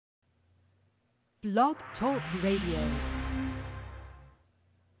Blog Talk Radio.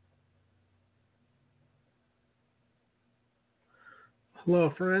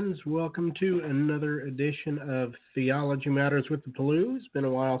 Hello, friends. Welcome to another edition of Theology Matters with the Pellews. It's been a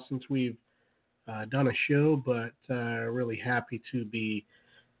while since we've done a show, but really happy to be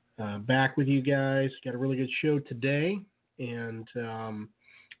back with you guys. Got a really good show today. And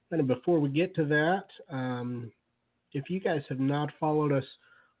before we get to that, if you guys have not followed us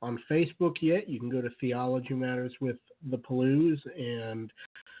on Facebook yet, you can go to Theology Matters with the Pellews. And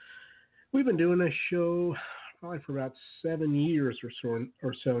we've been doing this show probably for about 7 years or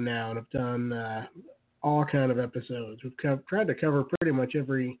so now, and I've done all kind of episodes. We've tried to cover pretty much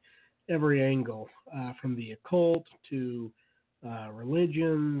every angle, from the occult to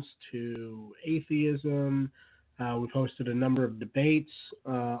religions to atheism. We've hosted a number of debates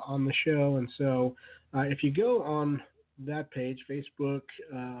on the show, and so if you go on that page, Facebook,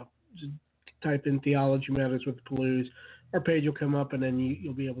 just type in Theology Matters with the Pellews, our page will come up, and then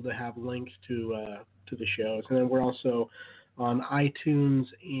you'll be able to have links to the shows. And then we're also on iTunes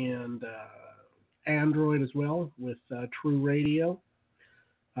and Android as well with True Radio,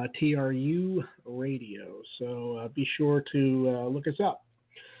 TRU Radio. So be sure to look us up.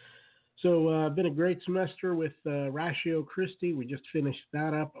 So been a great semester with Ratio Christi. We just finished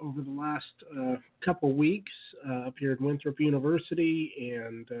that up over the last couple weeks up here at Winthrop University,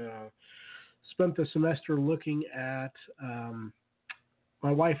 and spent the semester looking at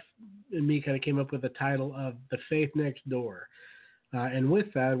my wife and me kind of came up with the title of The Faith Next Door. And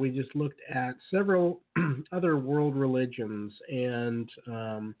with that, we just looked at several other world religions. And,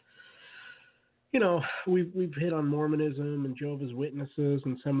 we've hit on Mormonism and Jehovah's Witnesses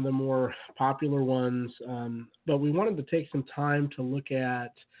and some of the more popular ones. But we wanted to take some time to look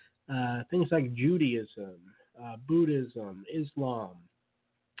at things like Judaism, Buddhism, Islam,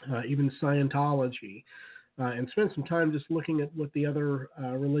 even Scientology. And spend some time just looking at what the other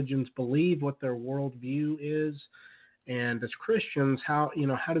religions believe, what their worldview is, and as Christians, how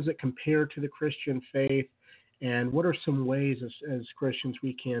does it compare to the Christian faith, and what are some ways as Christians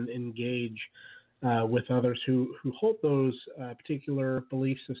we can engage with others who hold those particular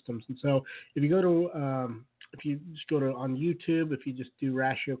belief systems. And so, if you just go to on YouTube, if you just do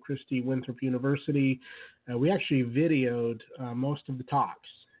Ratio Christi Winthrop University, we actually videoed most of the talks,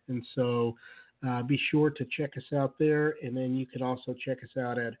 and so. Be sure to check us out there, and then you can also check us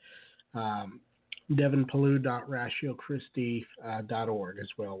out at devinpellew.ratiochristi.org as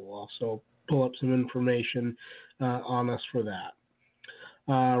well. We'll also pull up some information on us for that.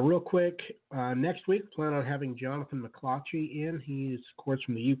 Real quick, next week, plan on having Jonathan McClatchy in. He's, of course,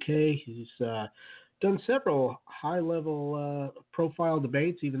 from the UK. He's done several high-level profile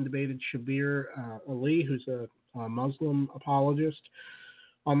debates, even debated Shabir Ali, who's a Muslim apologist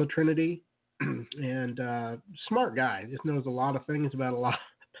on the Trinity. And smart guy, just knows a lot of things about a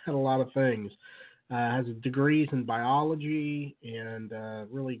lot of things. Has degrees in biology and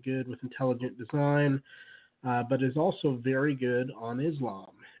really good with intelligent design, but is also very good on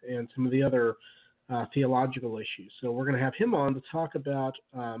Islam and some of the other theological issues. So we're going to have him on to talk about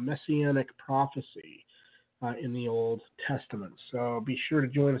messianic prophecy in the Old Testament. So be sure to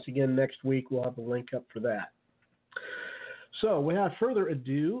join us again next week. We'll have a link up for that. So, without further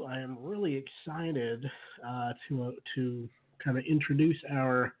ado, I am really excited to kind of introduce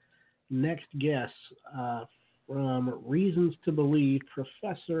our next guest from Reasons To Believe,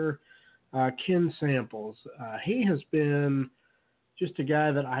 Professor Ken Samples. He has been just a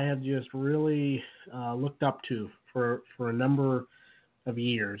guy that I have just really looked up to for a number of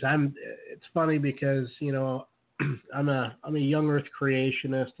years. It's funny because I'm a young Earth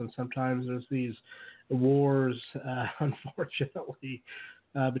creationist, and sometimes there's these wars, unfortunately,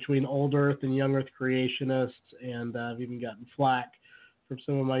 between old Earth and young Earth creationists, and I've even gotten flack from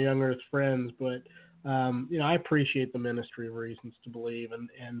some of my young Earth friends. But I appreciate the ministry of Reasons to Believe,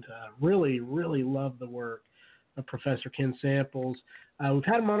 and really, really love the work of Professor Ken Samples. We've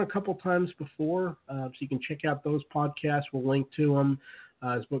had him on a couple times before, so you can check out those podcasts. We'll link to them.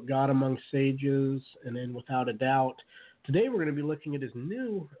 His book God Among Sages, and then Without a Doubt. Today we're going to be looking at his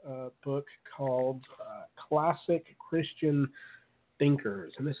new book called Classic Christian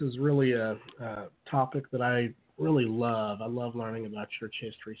Thinkers. And this is really a topic that I really love. I love learning about church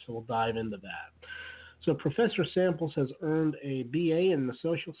history, so we'll dive into that. So Professor Samples has earned a BA in the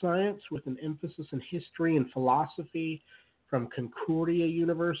social science with an emphasis in history and philosophy from Concordia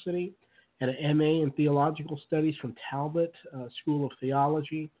University, and an MA in theological studies from Talbot School of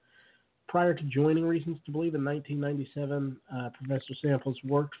Theology. Prior to joining Reasons to Believe in 1997, Professor Samples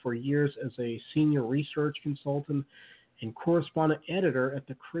worked for years as a senior research consultant and correspondent editor at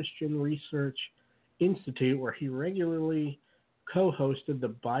the Christian Research Institute, where he regularly co-hosted the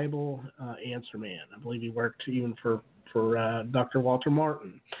Bible Answer Man. I believe he worked even for Dr. Walter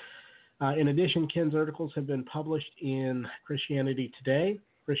Martin. In addition, Ken's articles have been published in Christianity Today,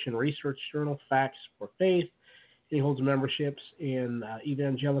 Christian Research Journal, Facts for Faith. He holds memberships in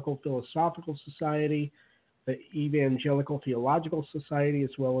Evangelical Philosophical Society, the Evangelical Theological Society, as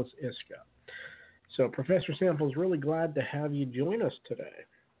well as ISCA. So, Professor Sample is really glad to have you join us today.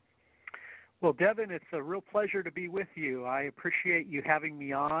 Well, Devin, it's a real pleasure to be with you. I appreciate you having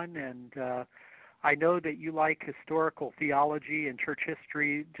me on, and I know that you like historical theology and church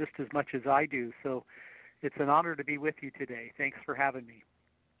history just as much as I do, so it's an honor to be with you today. Thanks for having me.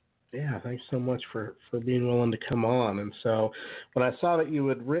 Yeah, thanks so much for being willing to come on. And so when I saw that you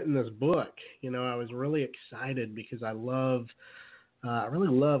had written this book, I was really excited because I really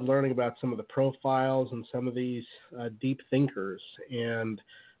love learning about some of the profiles and some of these deep thinkers. And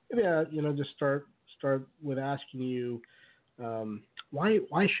maybe, just start with asking you,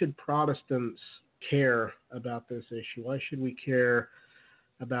 why should Protestants care about this issue? Why should we care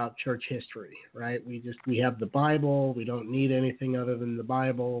about church history, right? We have the Bible. We don't need anything other than the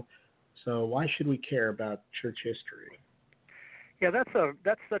Bible. So why should we care about church history? Yeah,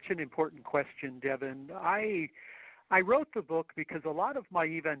 that's such an important question, Devin. I wrote the book because a lot of my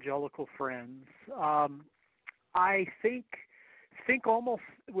evangelical friends, I think almost,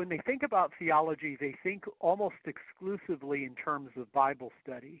 when they think about theology, they think almost exclusively in terms of Bible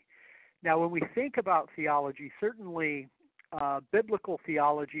study. Now, when we think about theology, certainly biblical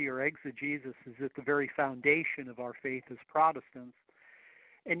theology or exegesis is at the very foundation of our faith as Protestants.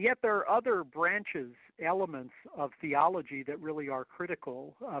 And yet there are other branches, elements of theology that really are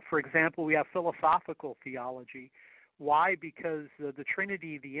critical. For example, we have philosophical theology. Why? Because the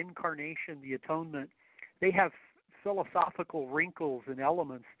Trinity, the Incarnation, the Atonement, they have philosophical wrinkles and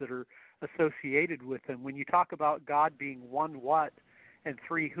elements that are associated with them. When you talk about God being one what and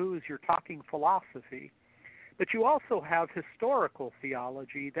three whos, you're talking philosophy. But you also have historical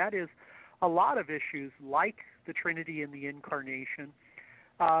theology. That is, a lot of issues like the Trinity and the Incarnation,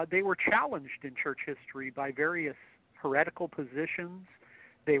 they were challenged in church history by various heretical positions.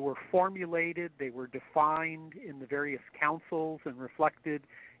 They were formulated, they were defined in the various councils and reflected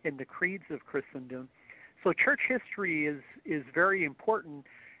in the creeds of Christendom. So church history is very important,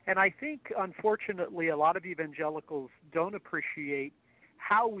 and I think, unfortunately, a lot of evangelicals don't appreciate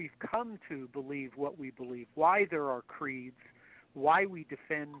how we've come to believe what we believe, why there are creeds, why we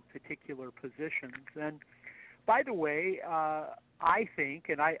defend particular positions. And by the way, I think,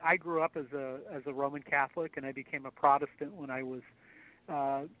 and I grew up as a Roman Catholic, and I became a Protestant when I was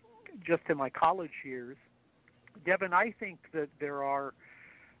just in my college years. Devin, I think that there are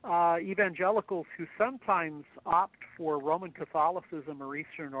evangelicals who sometimes opt for Roman Catholicism or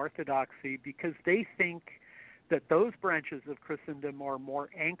Eastern Orthodoxy because they think that those branches of Christendom are more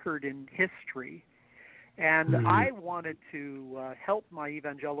anchored in history. And I wanted to help my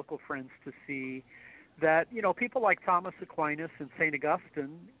evangelical friends to see that, people like Thomas Aquinas and St.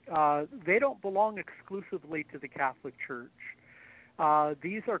 Augustine, they don't belong exclusively to the Catholic Church.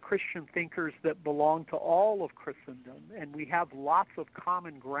 These are Christian thinkers that belong to all of Christendom, and we have lots of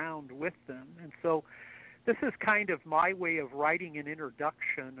common ground with them. And so this is kind of my way of writing an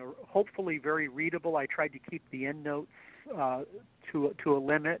introduction, or hopefully very readable. I tried to keep the endnotes to a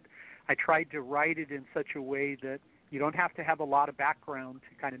limit. I tried to write it in such a way that you don't have to have a lot of background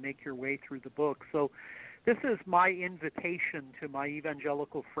to kind of make your way through the book. So this is my invitation to my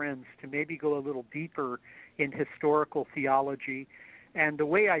evangelical friends to maybe go a little deeper in historical theology. And the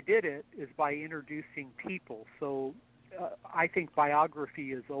way I did it is by introducing people. So I think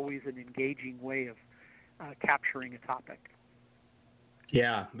biography is always an engaging way of capturing a topic.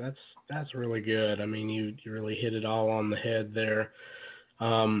 Yeah, that's really good. I mean, you really hit it all on the head there.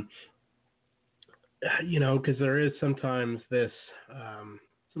 Because there is sometimes this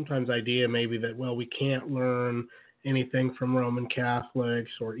idea maybe that, well, we can't learn anything from Roman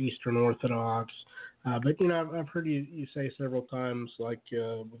Catholics or Eastern Orthodox. But, I've heard you say several times, like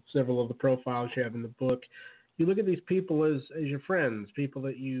with several of the profiles you have in the book, you look at these people as your friends, people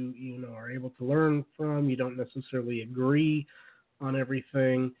that you are able to learn from. You don't necessarily agree on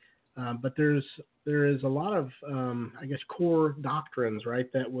everything. But there is a lot of, core doctrines,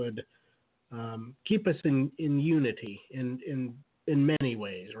 right, that would keep us in unity in many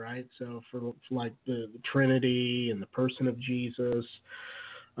ways, right? So for like the Trinity and the person of Jesus,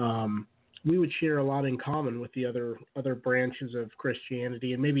 we would share a lot in common with the other branches of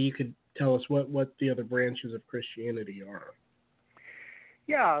Christianity. And maybe you could tell us what the other branches of Christianity are.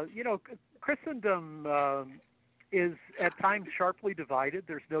 Yeah, Christendom is at times sharply divided.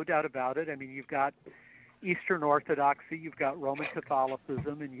 There's no doubt about it. I mean, you've got Eastern Orthodoxy, you've got Roman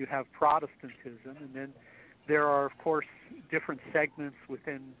Catholicism, and you have Protestantism, and then there are, of course, different segments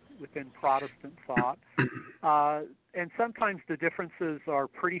within Protestant thought, and sometimes the differences are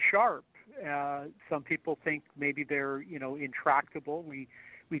pretty sharp. Some people think maybe they're intractable. We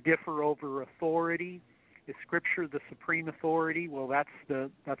differ over authority. Is Scripture the supreme authority? Well, that's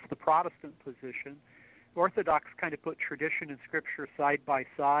the Protestant position. Orthodox kind of put tradition and Scripture side by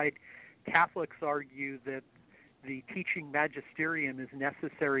side. Catholics argue that the teaching magisterium is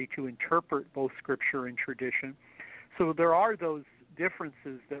necessary to interpret both Scripture and tradition. So there are those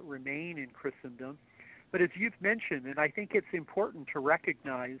differences that remain in Christendom. But as you've mentioned, and I think it's important to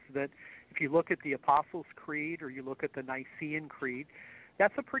recognize that if you look at the Apostles' Creed or you look at the Nicene Creed,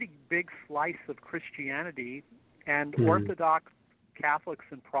 that's a pretty big slice of Christianity, and Orthodox Catholics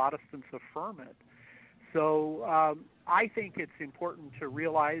and Protestants affirm it. So I think it's important to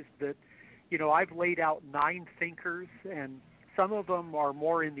realize that, I've laid out 9 thinkers, and some of them are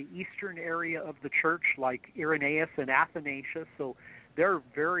more in the eastern area of the church, like Irenaeus and Athanasius, so they're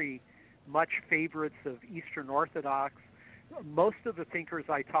very much favorites of Eastern Orthodox. Most of the thinkers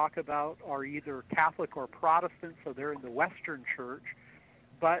I talk about are either Catholic or Protestant, so they're in the Western Church.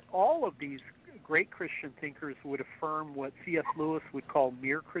 But all of these great Christian thinkers would affirm what C.S. Lewis would call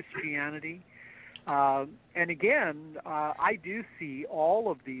mere Christianity. And again, I do see all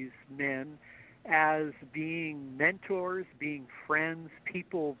of these men as being mentors, being friends,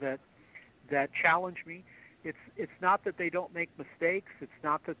 people that challenge me. It's not that they don't make mistakes. It's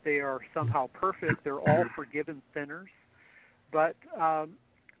not that they are somehow perfect. They're all forgiven sinners. But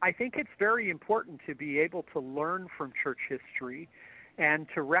I think it's very important to be able to learn from church history and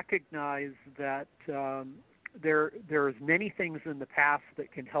to recognize that there's many things in the past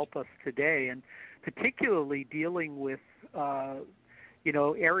that can help us today, and particularly dealing with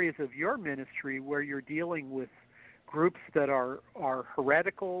areas of your ministry where you're dealing with groups that are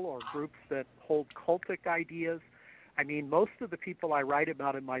heretical or groups that hold cultic ideas. I mean, most of the people I write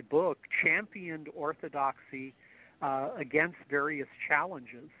about in my book championed orthodoxy against various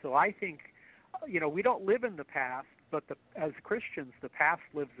challenges. So I think, we don't live in the past, but as Christians, the past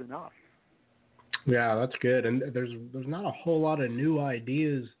lives in us. Yeah, that's good. And there's not a whole lot of new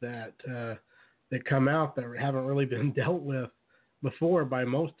ideas that come out that haven't really been dealt with before by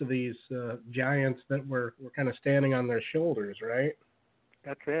most of these giants that were kind of standing on their shoulders, right?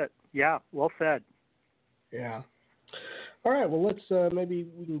 That's it. Yeah, well said. Yeah. All right, well, let's maybe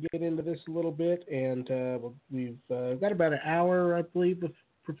we can get into this a little bit, and we've got about an hour, I believe, with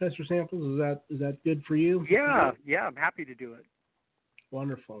Professor Samples. Is that good for you? Yeah, I'm happy to do it.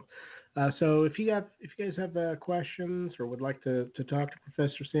 Wonderful. So if you guys have questions or would like to talk to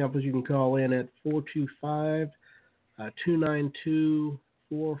Professor Samples, you can call in at 425-292-4444.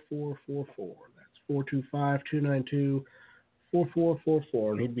 That's 425-292-4444,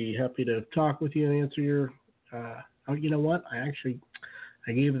 and he'd be happy to talk with you and answer your. Oh, you know what? I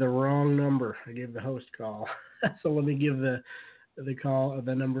gave the wrong number. I gave the host call. So let me give the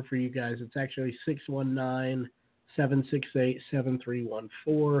number for you guys. It's actually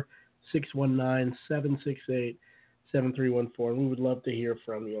 619-768-7314. 619-768-7314. We would love to hear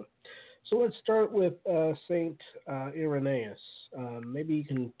from you. So let's start with Saint Irenaeus. Maybe you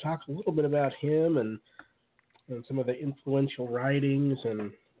can talk a little bit about him and some of the influential writings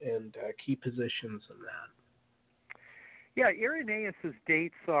and key positions in that. Yeah, Irenaeus'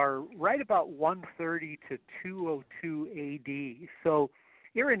 dates are right about 130 to 202 A.D. So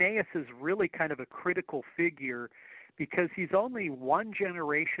Irenaeus is really kind of a critical figure because he's only one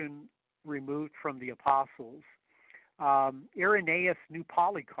generation removed from the apostles. Irenaeus knew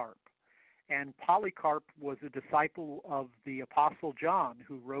Polycarp, and Polycarp was a disciple of the Apostle John,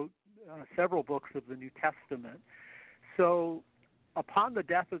 who wrote several books of the New Testament. So upon the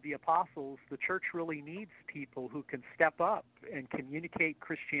death of the apostles, the church really needs people who can step up and communicate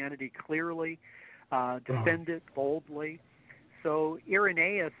Christianity clearly, defend it boldly. So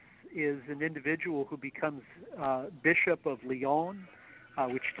Irenaeus is an individual who becomes Bishop of Lyon,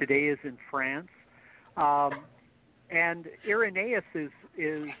 which today is in France. And Irenaeus is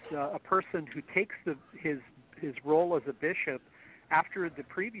a person who takes his role as a bishop after the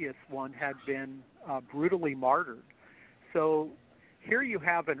previous one had been brutally martyred. So here you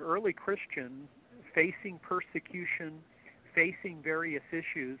have an early Christian facing persecution, facing various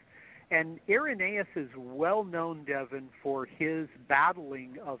issues, and Irenaeus is well known, Devin, for his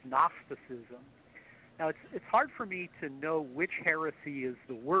battling of Gnosticism. Now, it's hard for me to know which heresy is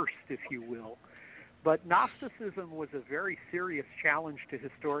the worst, if you will, but Gnosticism was a very serious challenge to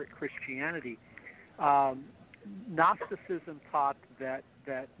historic Christianity. Gnosticism taught that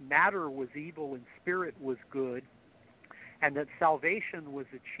matter was evil and spirit was good, and that salvation was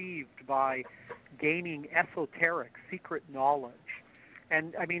achieved by gaining esoteric, secret knowledge.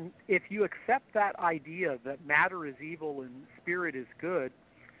 And, I mean, if you accept that idea that matter is evil and spirit is good,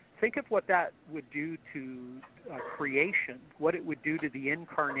 think of what that would do to creation, what it would do to the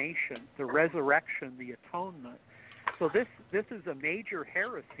incarnation, the resurrection, the atonement. So this is a major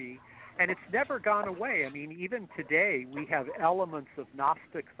heresy, and it's never gone away. I mean, even today we have elements of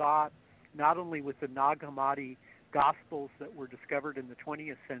Gnostic thought, not only with the Nag Hammadi Gospels that were discovered in the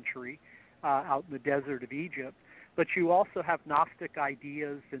 20th century out in the desert of Egypt, but you also have Gnostic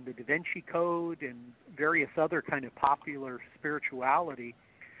ideas in the Da Vinci Code and various other kind of popular spirituality.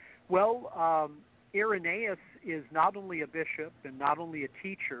 Well, Irenaeus is not only a bishop and not only a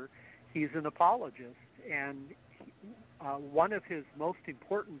teacher, he's an apologist. And one of his most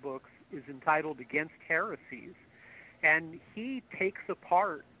important books is entitled Against Heresies. And he takes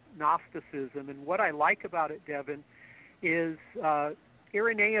apart Gnosticism. And what I like about it, Devin, is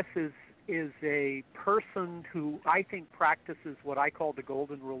Irenaeus is a person who I think practices what I call the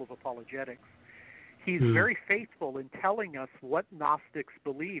golden rule of apologetics. He's very faithful in telling us what Gnostics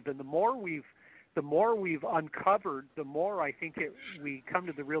believe, and the more we've uncovered, the more I think we come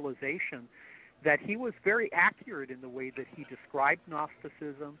to the realization that he was very accurate in the way that he described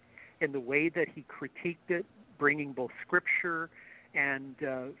Gnosticism, in the way that he critiqued it, bringing both scripture and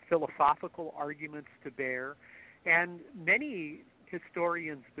philosophical arguments to bear. And many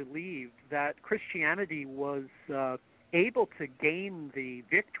historians believed that Christianity was able to gain the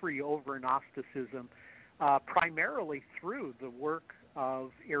victory over Gnosticism primarily through the work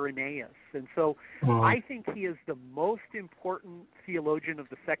of Irenaeus. And so I think he is the most important theologian of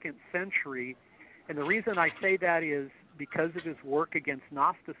the second century. And the reason I say that is because of his work against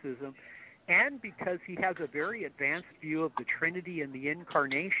Gnosticism and because he has a very advanced view of the Trinity and the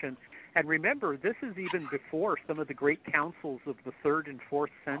Incarnation. And remember, this is even before some of the great councils of the 3rd and 4th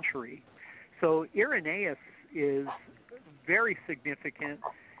century. So Irenaeus is very significant.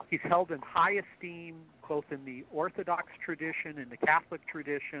 He's held in high esteem both in the Orthodox tradition and the Catholic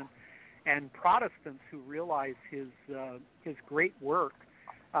tradition, and Protestants who realize his great work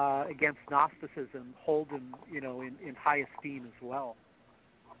against Gnosticism hold him, in high esteem as well.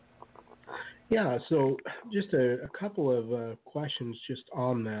 Yeah, so just a couple of questions just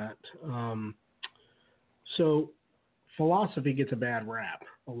on that. So philosophy gets a bad rap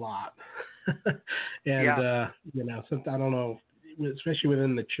a lot. And, I don't know, especially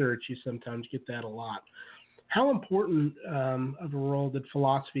within the church, you sometimes get that a lot. How important of a role did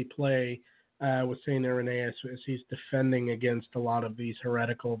philosophy play with St. Irenaeus as he's defending against a lot of these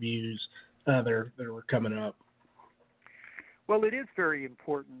heretical views that were coming up? Well, it is very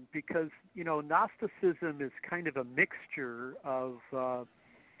important because, Gnosticism is kind of a mixture of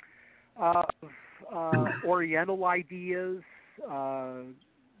Oriental ideas,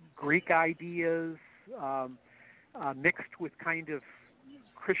 Greek ideas, mixed with kind of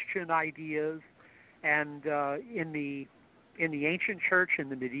Christian ideas. And in the ancient church, in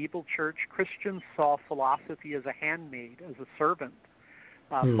the medieval church, Christians saw philosophy as a handmaid, as a servant.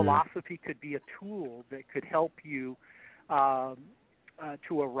 Philosophy could be a tool that could help you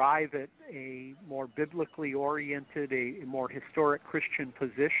to arrive at a more biblically oriented, a more historic Christian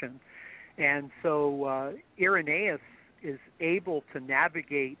position. And so Irenaeus is able to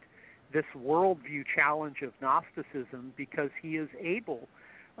navigate this worldview challenge of Gnosticism because he is able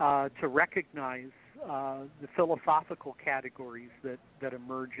to recognize the philosophical categories that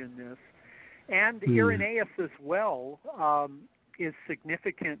emerge in this. And Irenaeus as well is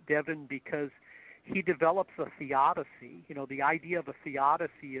significant, Devin, because he develops a theodicy. The idea of a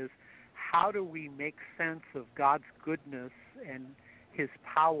theodicy is how do we make sense of God's goodness and his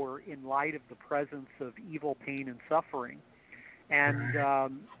power in light of the presence of evil, pain, and suffering.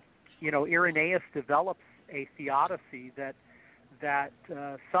 And, Irenaeus develops a theodicy that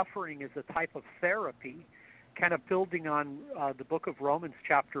suffering is a type of therapy, kind of building on the book of Romans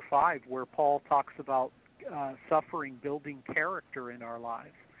chapter 5, where Paul talks about suffering building character in our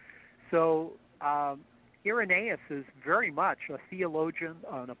lives. So Irenaeus is very much a theologian,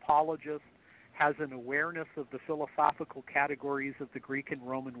 an apologist, has an awareness of the philosophical categories of the Greek and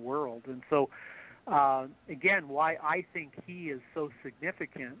Roman world. And so, again, why I think he is so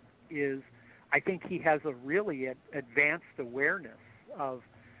significant is I think he has a really advanced awareness of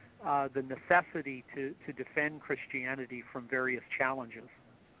the necessity to defend Christianity from various challenges.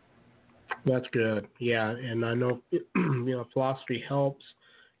 That's good. Yeah, and I know philosophy helps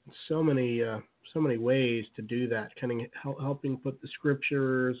in so many many ways to do that, kind of helping put the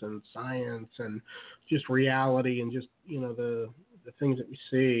scriptures and science and just reality and just the things that we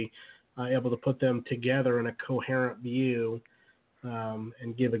see, able to put them together in a coherent view,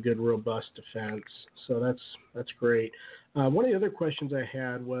 and give a good robust defense. So that's great. One of the other questions I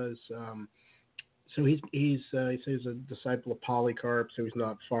had was, so he says he's a disciple of Polycarp, so he's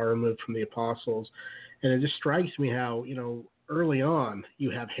not far removed from the apostles, and it just strikes me how early on you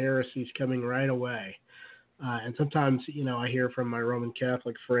have heresies coming right away. And sometimes, I hear from my Roman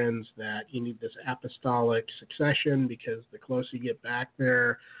Catholic friends that you need this apostolic succession because the closer you get back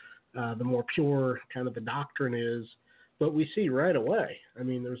there, the more pure kind of the doctrine is. But we see right away, I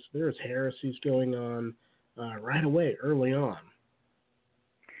mean, there's heresies going on right away, early on.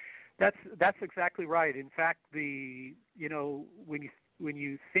 That's exactly right. In fact, when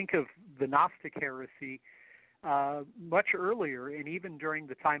you think of the Gnostic heresy, much earlier, and even during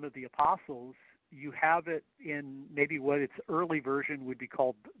the time of the apostles, you have it in maybe what its early version would be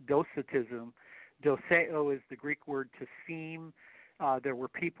called Docetism. Doceo is the Greek word to seem. There were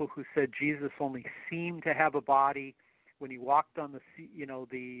people who said Jesus only seemed to have a body. When he walked on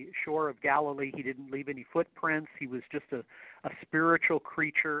the shore of Galilee, he didn't leave any footprints. He was just a spiritual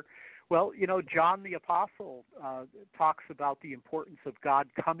creature. Well, John the Apostle talks about the importance of God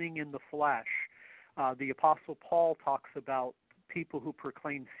coming in the flesh. The Apostle Paul talks about people who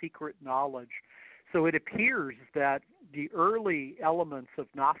proclaim secret knowledge. So it appears that the early elements of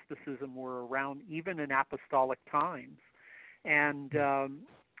Gnosticism were around even in apostolic times. And,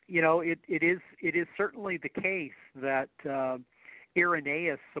 it is certainly the case that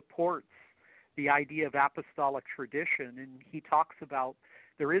Irenaeus supports the idea of apostolic tradition, and he talks about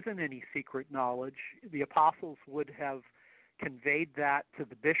there isn't any secret knowledge. The apostles would have conveyed that to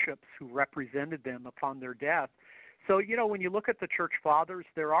the bishops who represented them upon their death. So, when you look at the church fathers,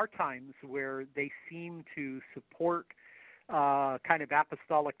 there are times where they seem to support kind of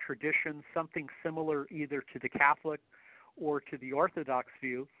apostolic tradition, something similar either to the Catholic or to the Orthodox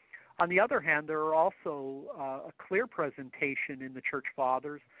view. On the other hand, there are also a clear presentation in the church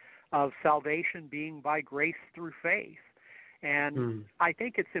fathers of salvation being by grace through faith. And I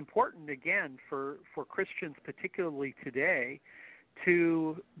think it's important, again, for Christians, particularly today,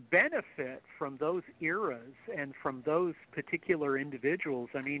 to benefit from those eras and from those particular individuals.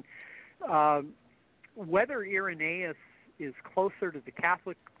 I mean, whether Irenaeus is closer to the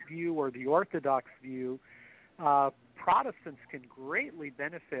Catholic view or the Orthodox view, Protestants can greatly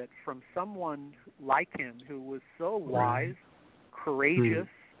benefit from someone like him who was so wise, courageous,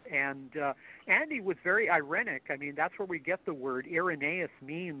 and he was very irenic. I mean, that's where we get the word. Irenaeus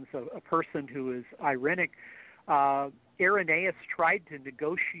means a person who is irenic. Irenaeus tried to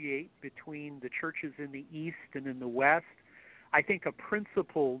negotiate between the churches in the East and in the West. I think a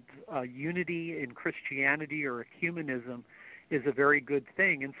principled unity in Christianity or ecumenism is a very good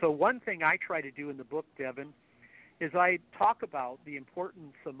thing. And so one thing I try to do in the book, Devin, is I talk about the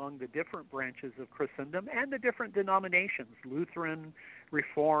importance among the different branches of Christendom and the different denominations, Lutheran,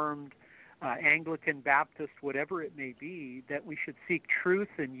 Reformed, Anglican, Baptist, whatever it may be, that we should seek truth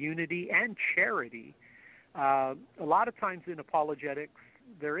and unity and charity. A lot of times in apologetics,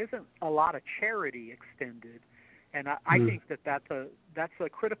 there isn't a lot of charity extended, and I think that's a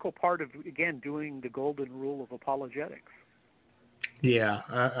critical part of, again, doing the golden rule of apologetics. Yeah,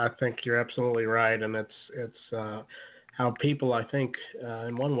 I think you're absolutely right, and it's how people, I think,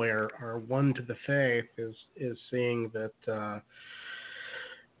 in one way are won to the faith is seeing that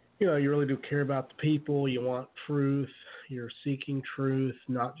you really do care about the people. You want truth. You're seeking truth,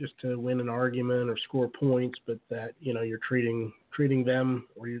 not just to win an argument or score points, but that you're treating them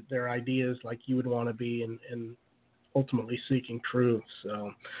or their ideas like you would want to be, and ultimately seeking truth.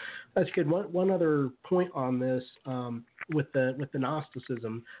 So that's good. One other point on this, with the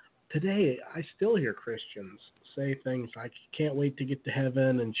Gnosticism, today I still hear Christians say things like, "Can't wait to get to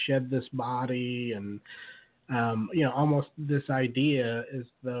heaven and shed this body," and almost this idea as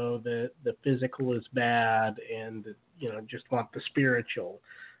though the physical is bad and just want the spiritual.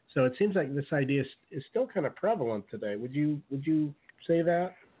 So it seems like this idea is still kind of prevalent today. Would you say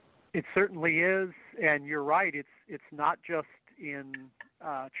that? It certainly is, and you're right. It's not just in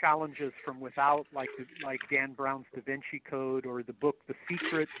challenges from without, like Dan Brown's Da Vinci Code or the book The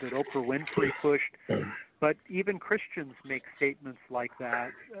Secret that Oprah Winfrey pushed, but even Christians make statements like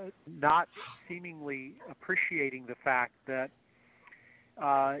that, not seemingly appreciating the fact that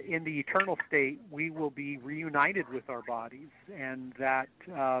in the eternal state we will be reunited with our bodies, and that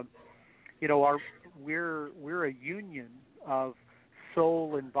we're a union of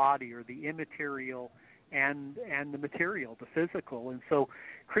soul and body, or the immaterial and the material, the physical. And so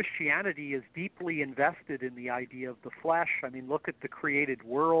Christianity is deeply invested in the idea of the flesh. I mean, look at the created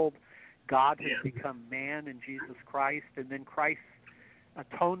world. God has become man in Jesus Christ, and then Christ's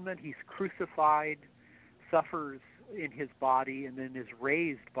atonement, he's crucified, suffers in his body, and then is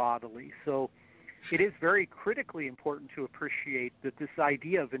raised bodily. So it is very critically important to appreciate that this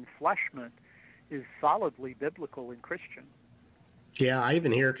idea of enfleshment is solidly biblical and Christian. Yeah, I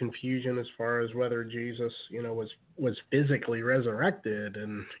even hear confusion as far as whether Jesus, was physically resurrected,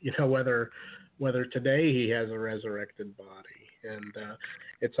 and whether today he has a resurrected body, and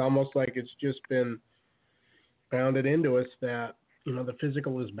it's almost like it's just been pounded into us that the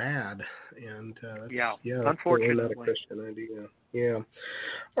physical is bad, and unfortunately, not a Christian idea. Yeah.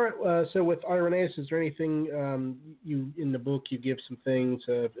 All right. So with Irenaeus, is there anything you in the book you give some things,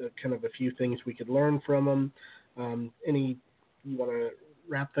 kind of a few things we could learn from him? You want to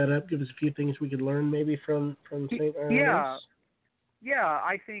wrap that up? Give us a few things we could learn maybe from St. Irenaeus? Yeah,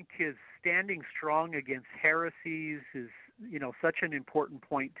 I think his standing strong against heresies is, such an important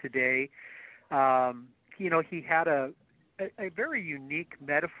point today. He had a very unique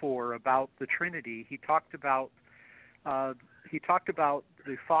metaphor about the Trinity. He talked about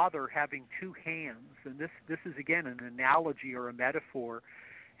the Father having two hands, and this is again an analogy or a metaphor,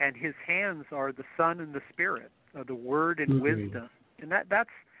 and his hands are the Son and the Spirit, the Word and wisdom, and that's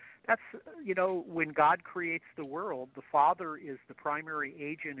when God creates the world, the Father is the primary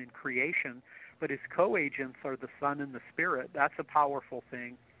agent in creation, but his co-agents are the Son and the Spirit. That's a powerful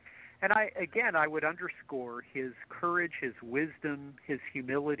thing. And I would underscore his courage, his wisdom, his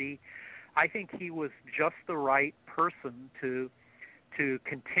humility. I think he was just the right person to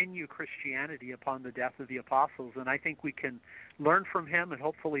continue Christianity upon the death of the apostles, and I think we can learn from him and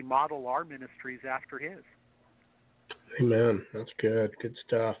hopefully model our ministries after his. Amen. That's good. Good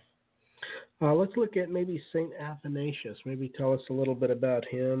stuff. Let's look at maybe St. Athanasius. Maybe tell us a little bit about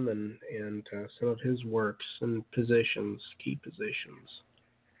him and some of his works and key positions.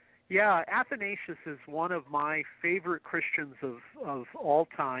 Yeah, Athanasius is one of my favorite Christians of all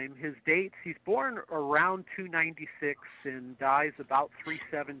time. His dates, he's born around 296 and dies about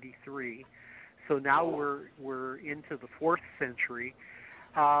 373. So now we're into the 4th century.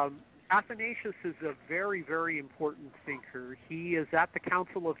 Athanasius is a very, very important thinker. He is at the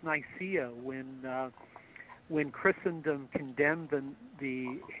Council of Nicaea when Christendom condemned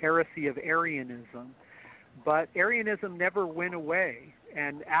the heresy of Arianism. But Arianism never went away,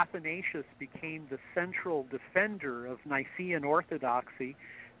 and Athanasius became the central defender of Nicene orthodoxy,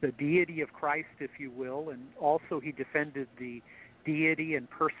 the deity of Christ, if you will, and also he defended the deity and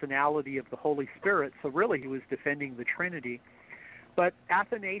personality of the Holy Spirit. So really he was defending the Trinity. But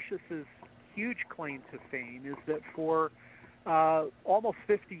Athanasius's huge claim to fame is that for almost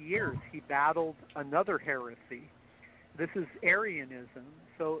 50 years he battled another heresy. This is Arianism.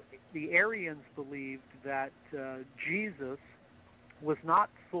 So the Arians believed that Jesus was not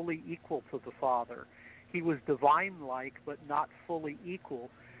fully equal to the Father. He was divine-like, but not fully equal.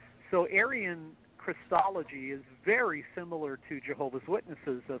 So Arian Christology is very similar to Jehovah's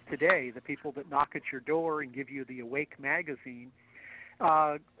Witnesses of today, the people that knock at your door and give you the Awake magazine.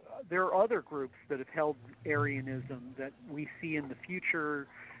 There are other groups that have held Arianism that we see in the future.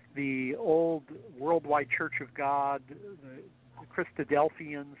 The old Worldwide Church of God, the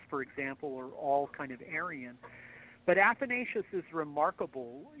Christadelphians, for example, are all kind of Arian. But Athanasius is a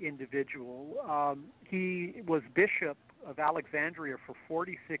remarkable individual. He was bishop of Alexandria for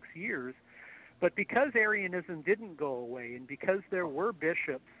 46 years, but because Arianism didn't go away, and because there were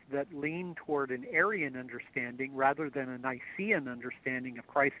bishops that leaned toward an Arian understanding rather than a Nicene understanding of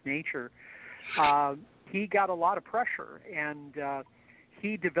Christ's nature, he got a lot of pressure, and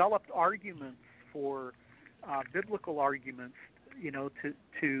he developed arguments for biblical arguments,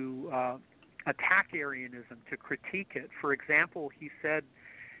 to attack Arianism, to critique it. For example, he said,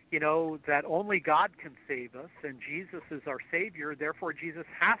 that only God can save us, and Jesus is our Savior, therefore Jesus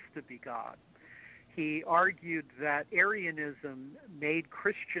has to be God. He argued that Arianism made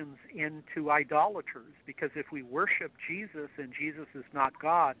Christians into idolaters, because if we worship Jesus and Jesus is not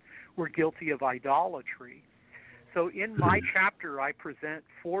God, we're guilty of idolatry. So in my chapter, I present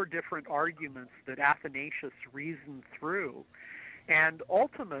 4 different arguments that Athanasius reasoned through. And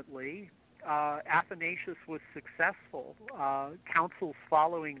ultimately, Athanasius was successful. Councils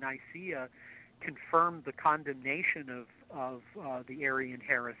following Nicaea confirmed the condemnation of the Arian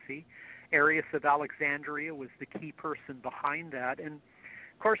heresy. Arius of Alexandria was the key person behind that. And,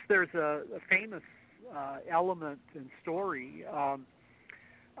 of course, there's a famous element and story.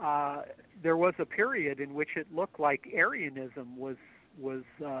 There was a period in which it looked like Arianism was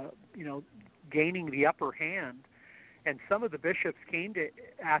gaining the upper hand. And some of the bishops came to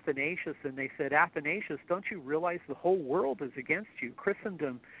Athanasius and they said, Athanasius, don't you realize the whole world is against you?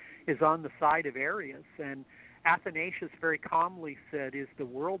 Christendom is on the side of Arius. And Athanasius very calmly said, is the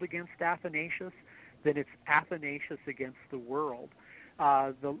world against Athanasius? Then it's Athanasius against the world.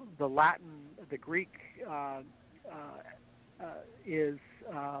 The Latin, the Greek is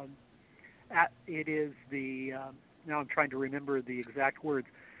it is the now I'm trying to remember the exact words.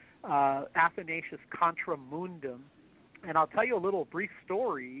 Athanasius contra mundum. And I'll tell you a little brief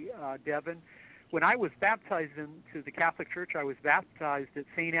story, Devin. When I was baptized into the Catholic Church, I was baptized at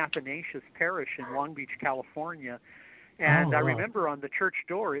St. Athanasius Parish in Long Beach, California. And I remember on the church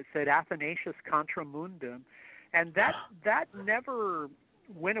door it said Athanasius contra mundum. And that never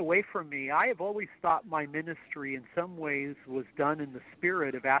went away from me. I have always thought my ministry in some ways was done in the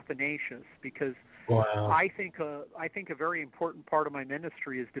spirit of Athanasius, because I think a very important part of my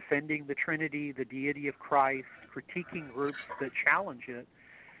ministry is defending the Trinity, the deity of Christ, critiquing groups that challenge it.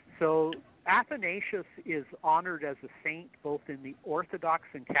 So Athanasius is honored as a saint both in the Orthodox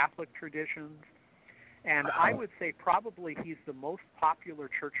and Catholic traditions, and I would say probably he's the most popular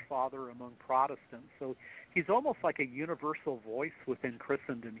church father among Protestants. So he's almost like a universal voice within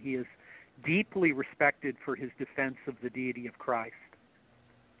Christendom. He is deeply respected for his defense of the deity of Christ.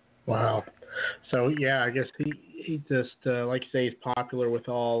 Wow. So, yeah, I guess he just, like you say, he's popular with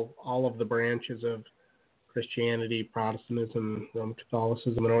all of the branches of Christianity, Protestantism, Roman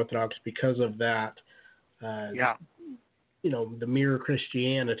Catholicism, and Orthodox because of that. You know, the mere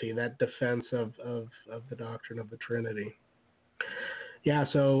Christianity, that defense of the doctrine of the Trinity. Yeah,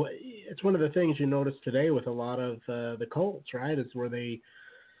 so it's one of the things you notice today with a lot of the cults, right? It's where they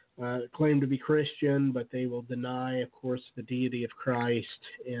claim to be Christian, but they will deny, of course, the deity of Christ.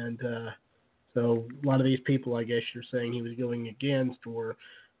 And so a lot of these people, I guess you're saying he was going against or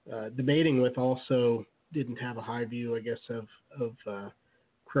debating with, also didn't have a high view, I guess, of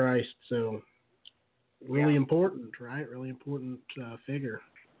Christ. So really important, right? Really important figure.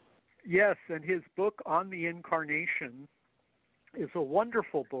 Yes, and his book On the Incarnation is a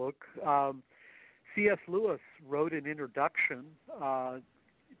wonderful book. C.S. Lewis wrote an introduction or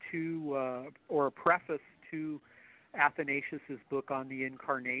a preface to Athanasius's book On the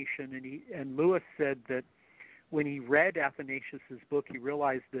Incarnation, and Lewis said that when he read Athanasius's book, he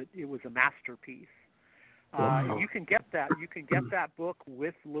realized that it was a masterpiece. You can get that book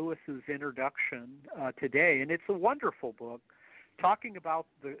with Lewis's introduction today, and it's a wonderful book, talking about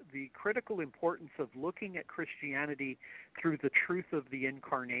the critical importance of looking at Christianity through the truth of the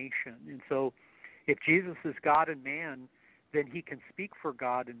incarnation. And so, if Jesus is God and man, then he can speak for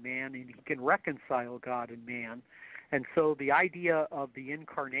God and man, and he can reconcile God and man. And so the idea of the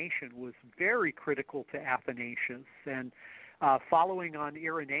incarnation was very critical to Athanasius. And following on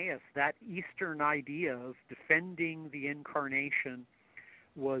Irenaeus, that Eastern idea of defending the incarnation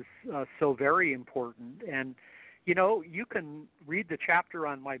was so very important. And, you know, you can read the chapter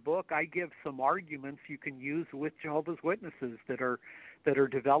on my book. I give some arguments you can use with Jehovah's Witnesses that are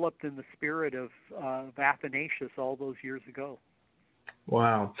developed in the spirit of Athanasius all those years ago.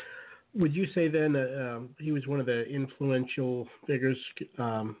 Wow. Would you say then he was one of the influential figures?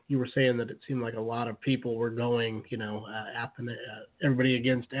 You were saying that it seemed like a lot of people were going, everybody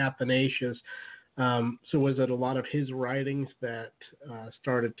against Athanasius. So was it a lot of his writings that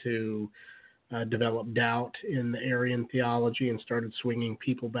started to develop doubt in the Arian theology and started swinging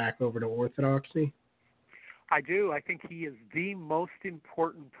people back over to Orthodoxy? I do. I think he is the most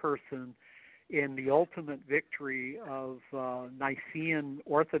important person in the ultimate victory of Nicene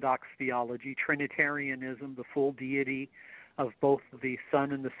Orthodox theology, Trinitarianism, the full deity of both the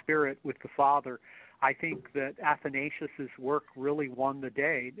Son and the Spirit with the Father. I think that Athanasius's work really won the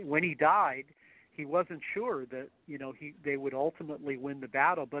day. When he died, he wasn't sure that they would ultimately win the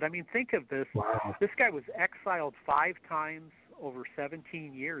battle. But I mean, think of this. Wow. This guy was exiled 5 times over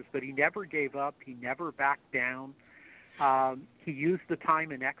 17 years, but he never gave up. He never backed down. He used the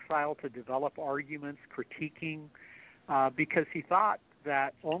time in exile to develop arguments, critiquing, because he thought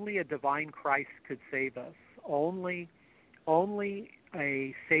that only a divine Christ could save us. Only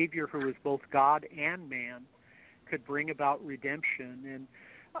a Savior who is both God and man could bring about redemption. And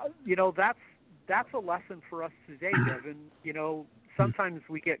that's a lesson for us today, Devin. Sometimes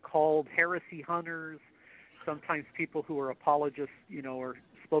we get called heresy hunters. Sometimes people who are apologists, are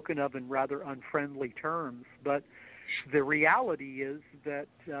spoken of in rather unfriendly terms. But the reality is that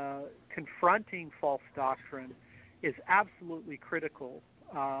confronting false doctrine is absolutely critical.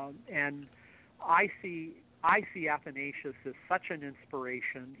 And I see Athanasius as such an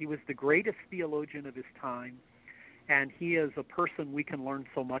inspiration. He was the greatest theologian of his time, and he is a person we can learn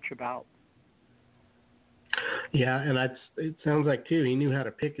so much about. Yeah, and it sounds like, too, he knew how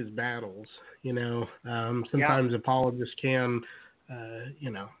to pick his battles. Sometimes apologists can,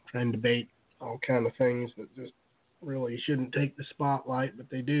 try and debate all kind of things that just really shouldn't take the spotlight, but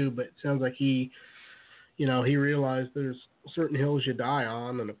they do. But it sounds like he realized there's certain hills you die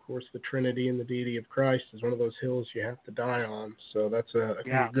on, and, of course, the Trinity and the deity of Christ is one of those hills you have to die on. So that's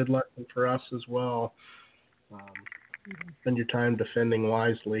a good lesson for us as well. Spend your time defending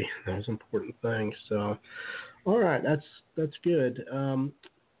wisely those important things. So, all right, that's good.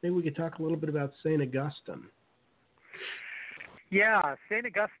 Maybe we could talk a little bit about St. Augustine. Yeah, St.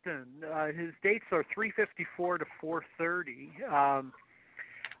 Augustine, his dates are 354 to 430.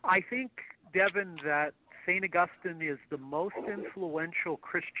 I think, Devin, that St. Augustine is the most influential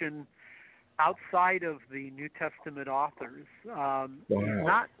Christian outside of the New Testament authors. Wow.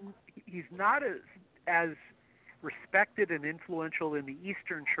 He's not as respected and influential in the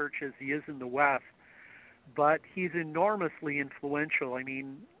Eastern Church as he is in the West, but he's enormously influential. I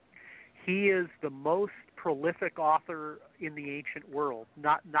mean, he is the most prolific author in the ancient world,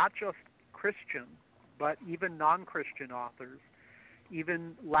 not just Christian, but even non-Christian authors,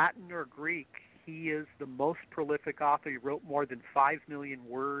 even Latin or Greek. He is the most prolific author. He wrote more than 5 million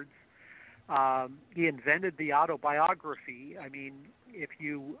words. He invented the autobiography. I mean, if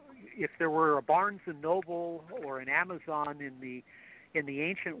there were a Barnes and Noble or an Amazon in the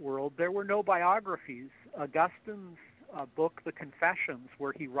ancient world, there were no biographies. Augustine's book, The Confessions,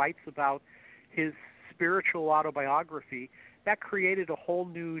 where he writes about his spiritual autobiography, that created a whole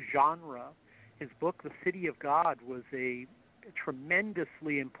new genre. His book, The City of God, was a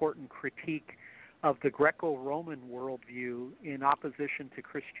tremendously important critique of the Greco-Roman worldview in opposition to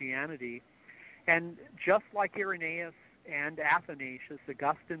Christianity. And just like Irenaeus and Athanasius,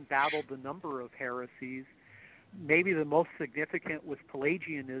 Augustine battled a number of heresies. Maybe the most significant was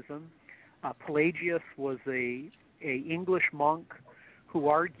Pelagianism. Pelagius was a English monk who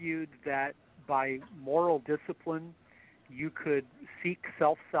argued that by moral discipline you could seek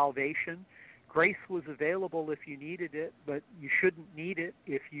self-salvation. Grace was available if you needed it, but you shouldn't need it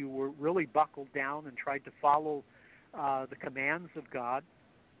if you were really buckled down and tried to follow the commands of God.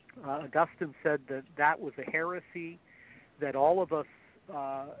 Augustine said that was a heresy, that all of us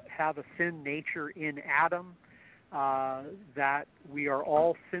have a sin nature in Adam, that we are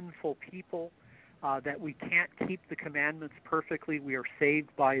all sinful people, that we can't keep the commandments perfectly. We are saved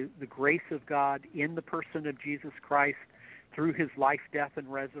by the grace of God in the person of Jesus Christ through his life, death,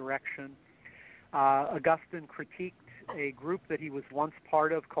 and resurrection. Augustine critiqued a group that he was once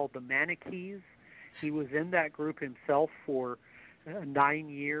part of called the Manichees. He was in that group himself for 9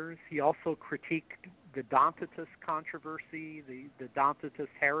 years. He also critiqued the Donatist controversy, the Donatist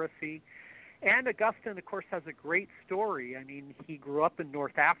heresy. And Augustine, of course, has a great story. I mean, he grew up in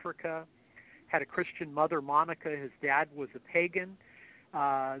North Africa, had a Christian mother, Monica. His dad was a pagan.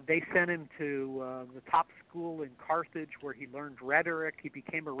 They sent him to the top school in Carthage where he learned rhetoric. He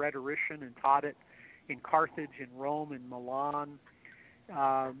became a rhetorician and taught it in Carthage, in Rome, in Milan.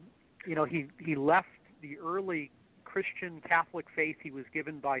 He left the early Christian Catholic faith he was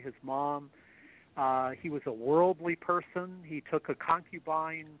given by his mom. He was a worldly person. He took a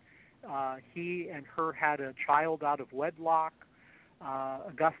concubine. He and her had a child out of wedlock.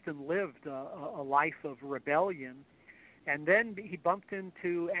 Augustine lived a life of rebellion. And then he bumped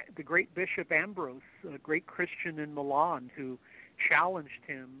into the great Bishop Ambrose, a great Christian in Milan, who challenged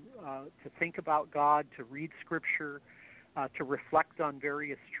him to think about God, to read Scripture, to reflect on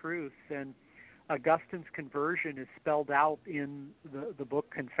various truths. And Augustine's conversion is spelled out in the book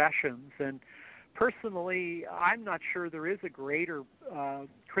Confessions. And personally, I'm not sure there is a greater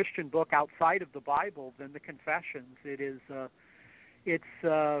Christian book outside of the Bible than the Confessions. It's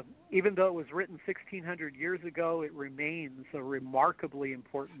even though it was written 1,600 years ago, it remains a remarkably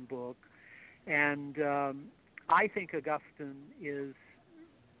important book. And I think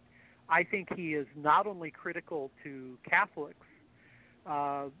he is not only critical to Catholics,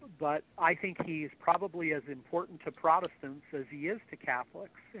 but I think he is probably as important to Protestants as he is to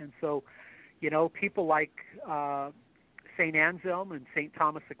Catholics. And so, people like St. Anselm and St.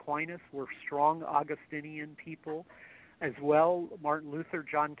 Thomas Aquinas were strong Augustinian people as well. Martin Luther,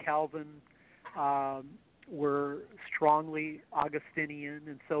 John Calvin were strongly Augustinian.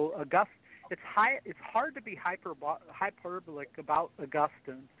 And so it's hard to be hyperbolic about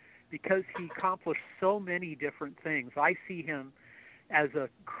Augustine because he accomplished so many different things. I see him as a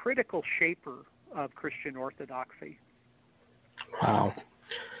critical shaper of Christian orthodoxy. Wow.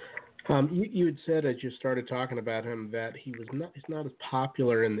 You had said as you started talking about him that he's not as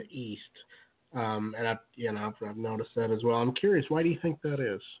popular in the East, and I've noticed that as well. I'm curious, why do you think that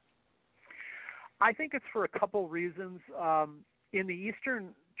is? I think it's for a couple reasons. In the Eastern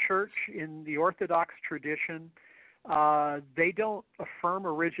Church, in the Orthodox tradition, they don't affirm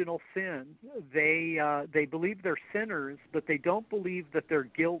original sin. They believe they're sinners, but they don't believe that their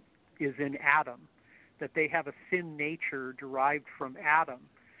guilt is in Adam, that they have a sin nature derived from Adam.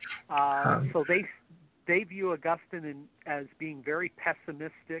 So they view Augustine as being very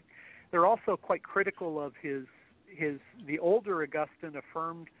pessimistic. They're also quite critical of the older Augustine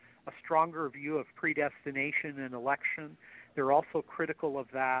affirmed a stronger view of predestination and election. They're also critical of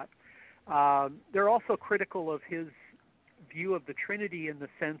that. They're also critical of his view of the Trinity in the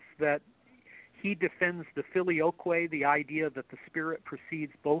sense that he defends the filioque, the idea that the Spirit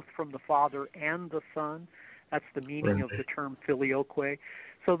proceeds both from the Father and the Son. That's the meaning of the term filioque.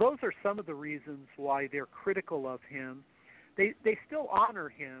 So those are some of the reasons why they're critical of him. They still honor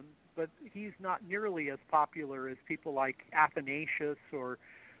him, but he's not nearly as popular as people like Athanasius or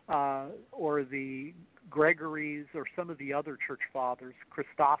the Gregories or some of the other church fathers,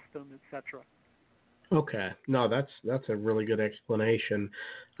 Chrysostom, etc. Okay, no, that's a really good explanation.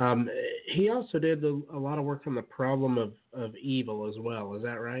 He also did a lot of work on the problem of evil as well. Is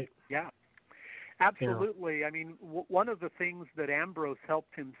that right? Yeah, absolutely. Yeah. I mean, one of the things that Ambrose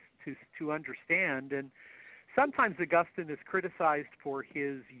helped him to understand, and sometimes Augustine is criticized for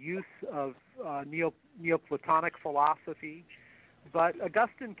his use of Neoplatonic philosophy, but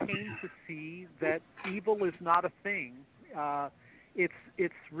Augustine came to see that evil is not a thing.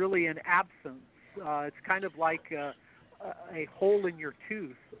 It's really an absence. It's kind of like a hole in your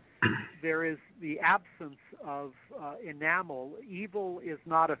tooth. There is the absence of enamel. Evil is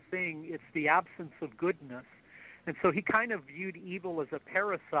not a thing. It's the absence of goodness. And so he kind of viewed evil as a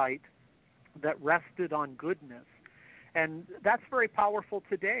parasite that rested on goodness. And that's very powerful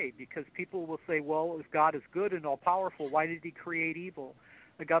today because people will say, well, if God is good and all-powerful, why did he create evil?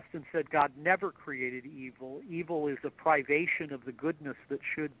 Augustine said God never created evil. Evil is a privation of the goodness that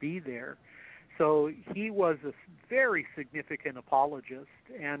should be there. So he was a very significant apologist.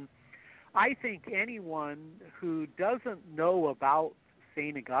 And I think anyone who doesn't know about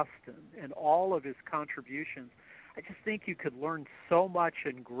St. Augustine and all of his contributions, I just think you could learn so much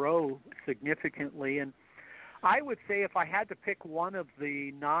and grow significantly. And I would say if I had to pick one of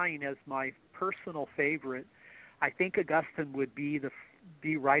the 9 as my personal favorite, I think Augustine would be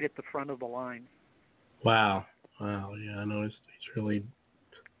right at the front of the line. Wow. Yeah, I know he's really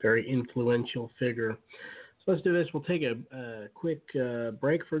very influential figure. So let's do this. We'll take a quick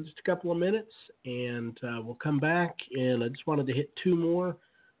break for just a couple of minutes, and we'll come back. And I just wanted to hit 2 more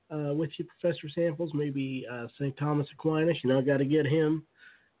with you, Professor Samples. Maybe St. Thomas Aquinas. I got to get him.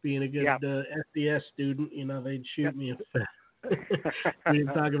 Being a good SDS student, they'd shoot me if we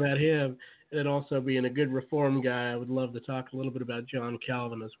didn't talk about him. And also being a good Reformed guy, I would love to talk a little bit about John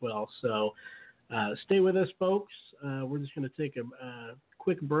Calvin as well. So stay with us, folks. We're just going to take a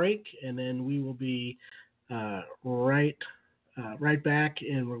quick break, and then we will be right back,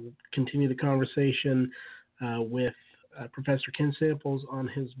 and we'll continue the conversation with Professor Ken Samples on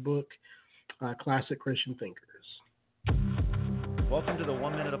his book, Classic Christian Thinkers. Welcome to the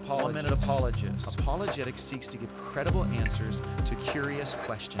 1 Minute Apologist. Apologetics seeks to give credible answers to curious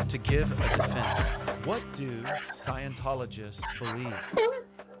questions, to give a defense. What do Scientologists believe?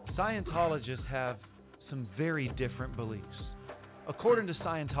 Scientologists have some very different beliefs. According to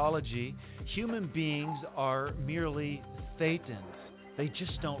Scientology, human beings are merely thetans. They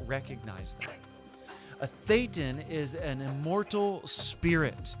just don't recognize them. A thetan is an immortal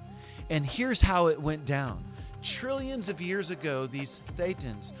spirit. And here's how it went down. Trillions of years ago, these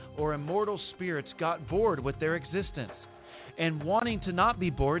thetans, or immortal spirits, got bored with their existence. And wanting to not be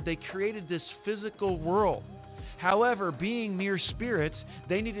bored, they created this physical world. However, being mere spirits,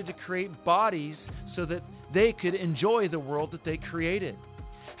 they needed to create bodies so that they could enjoy the world that they created.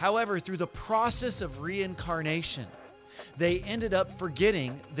 However, through the process of reincarnation, they ended up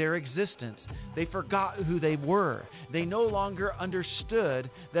forgetting their existence. They forgot who they were. They no longer understood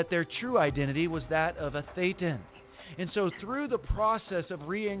that their true identity was that of a thetan. And so through the process of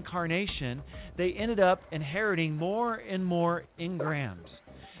reincarnation, they ended up inheriting more and more engrams.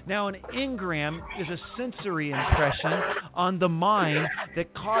 Now, an engram is a sensory impression on the mind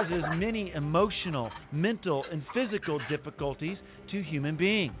that causes many emotional, mental, and physical difficulties to human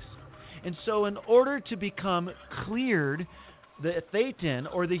beings. And so in order to become cleared, the thetan,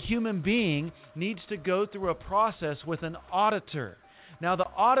 or the human being, needs to go through a process with an auditor. Now, the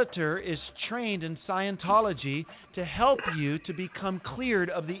auditor is trained in Scientology to help you to become cleared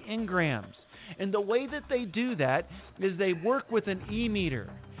of the engrams. And the way that they do that is they work with an e-meter.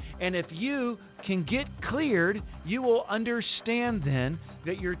 And if you can get cleared, you will understand then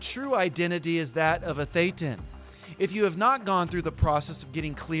that your true identity is that of a thetan. If you have not gone through the process of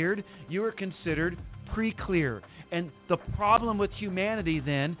getting cleared, you are considered pre-clear. And the problem with humanity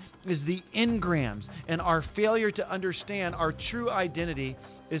then is the engrams and our failure to understand our true identity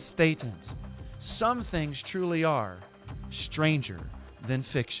is thetans. Some things truly are stranger than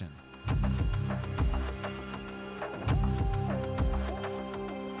fiction.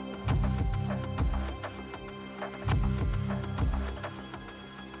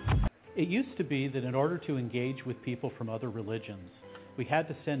 It used to be that in order to engage with people from other religions, we had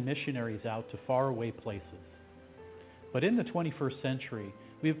to send missionaries out to faraway places. But in the 21st century,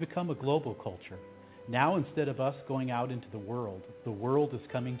 we have become a global culture. Now, instead of us going out into the world is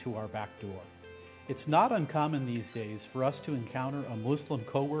coming to our back door. It's not uncommon these days for us to encounter a Muslim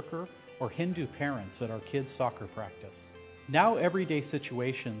coworker or Hindu parents at our kids' soccer practice. Now, everyday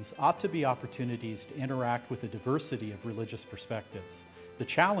situations ought to be opportunities to interact with a diversity of religious perspectives. The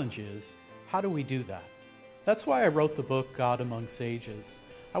challenge is, how do we do that? That's why I wrote the book, God Among Sages.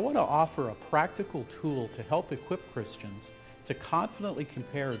 I want to offer a practical tool to help equip Christians to confidently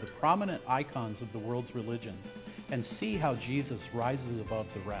compare the prominent icons of the world's religions and see how Jesus rises above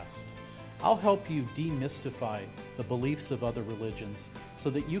the rest. I'll help you demystify the beliefs of other religions so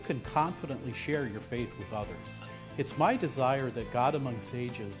that you can confidently share your faith with others. It's my desire that God Among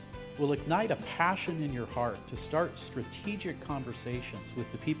Sages will ignite a passion in your heart to start strategic conversations with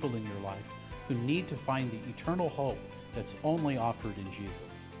the people in your life who need to find the eternal hope that's only offered in Jesus.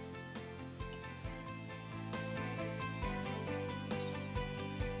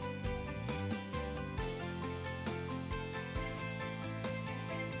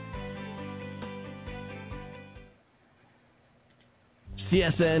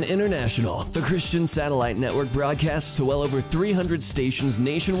 CSN International, the Christian satellite network, broadcasts to well over 300 stations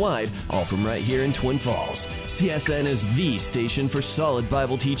nationwide, all from right here in Twin Falls. CSN is the station for solid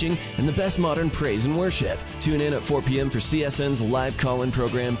Bible teaching and the best modern praise and worship. Tune in at 4 p.m. for CSN's live call-in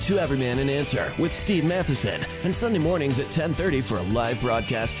program, To Every Man an Answer, with Steve Matheson, and Sunday mornings at 10:30 for a live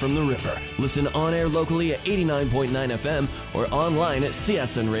broadcast from the river. Listen on air locally at 89.9 FM or online at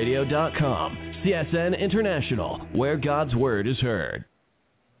csnradio.com. CSN International, where God's Word is heard.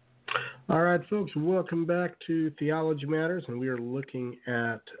 All right, folks, welcome back to Theology Matters, and we are looking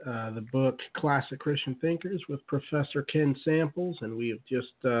at the book Classic Christian Thinkers with Professor Ken Samples, and we have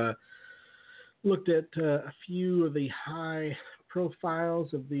just looked at a few of the high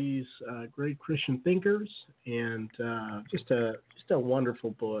profiles of these great Christian thinkers, and just a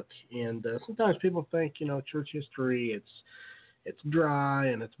wonderful book. And sometimes people think, church history, it's dry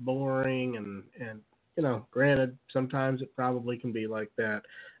and it's boring, and granted, sometimes it probably can be like that.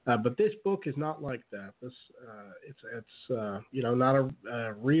 But this book is not like that. This it's not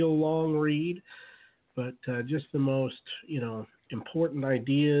a real long read, but just the most important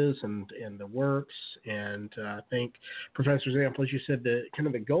ideas and the works. And I think Professor Samples, you said that kind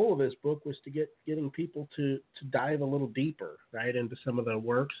of the goal of this book was to getting people to dive a little deeper, right, into some of the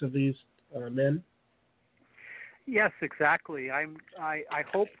works of these men. Yes, exactly. I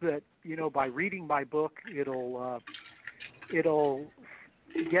hope that by reading my book, it'll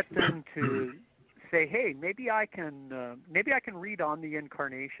get them to say, hey, maybe I can read On the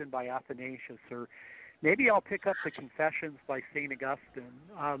Incarnation by Athanasius, or maybe I'll pick up the Confessions by St.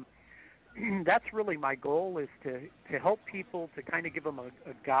 Augustine. That's really my goal, is to help people, to kind of give them a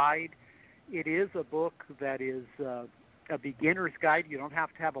guide. It is a book that is a beginner's guide. You don't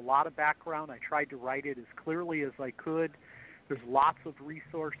have to have a lot of background. I tried to write it as clearly as I could. There's lots of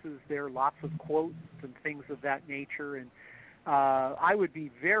resources there, lots of quotes and things of that nature, and I would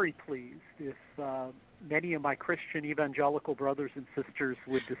be very pleased if many of my Christian evangelical brothers and sisters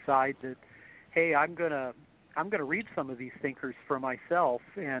would decide that, hey, I'm gonna read some of these thinkers for myself,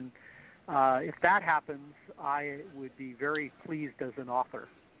 and if that happens, I would be very pleased as an author.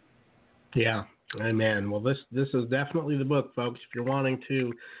 Yeah, amen. Well, this is definitely the book, folks. If you're wanting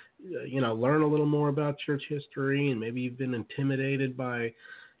to, learn a little more about church history, and maybe you've been intimidated by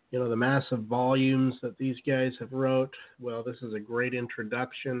the massive volumes that these guys have wrote, well, this is a great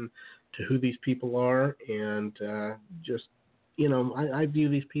introduction to who these people are, and I view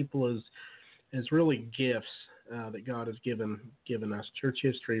these people as really gifts that God has given us. Church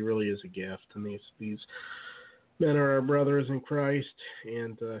history really is a gift, and these men are our brothers in Christ,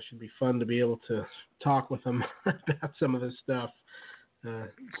 and should be fun to be able to talk with them about some of this stuff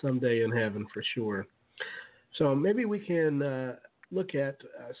someday in heaven for sure. So maybe we can look at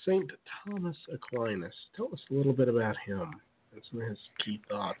St. Thomas Aquinas. Tell us a little bit about him and some of his key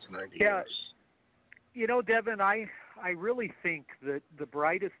thoughts and ideas. Yeah, Devin, I I really think that the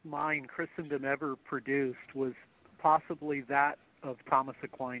brightest mind Christendom ever produced was possibly that of Thomas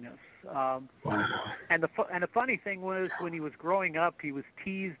Aquinas. Wow. And the funny thing was, when he was growing up, he was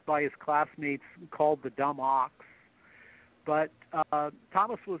teased by his classmates, called the dumb ox. But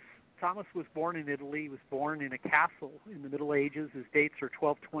Thomas was born in Italy. He was born in a castle in the Middle Ages. His dates are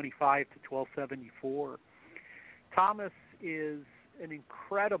 1225 to 1274. Thomas is an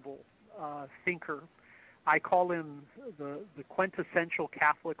incredible thinker. I call him the quintessential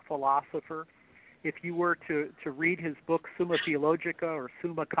Catholic philosopher. If you were to read his book Summa Theologica or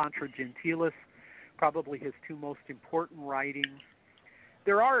Summa Contra Gentiles, probably his two most important writings,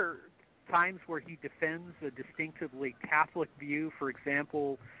 there are times where he defends a distinctively Catholic view. For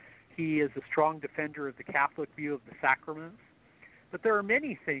example, he is a strong defender of the Catholic view of the sacraments. But there are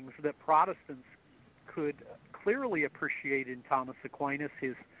many things that Protestants could clearly appreciate in Thomas Aquinas: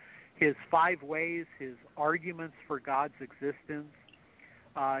 his 5 ways, his arguments for God's existence,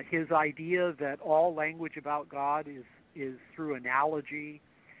 his idea that all language about God is through analogy,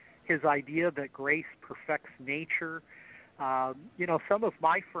 his idea that grace perfects nature. Some of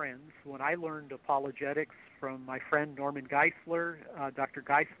my friends, when I learned apologetics from my friend Norman Geisler, Dr.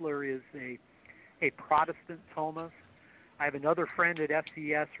 Geisler is a Protestant Thomist. I have another friend at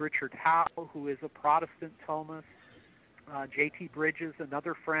FCS, Richard Howe, who is a Protestant Thomist. J.T. Bridges,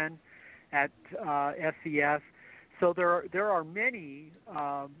 another friend at FCS. So there are many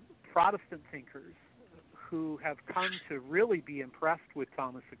Protestant thinkers who have come to really be impressed with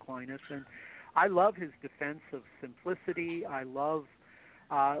Thomas Aquinas, and I love his defense of simplicity. I love,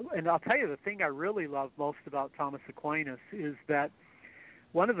 and I'll tell you, the thing I really love most about Thomas Aquinas is that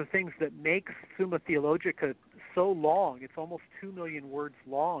one of the things that makes Summa Theologica so long, it's almost 2 million words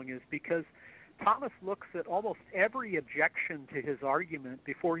long, is because Thomas looks at almost every objection to his argument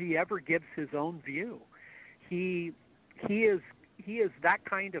before he ever gives his own view. He is that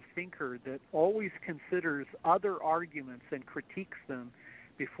kind of thinker that always considers other arguments and critiques them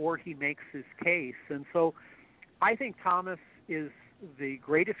before he makes his case. And so I think Thomas is the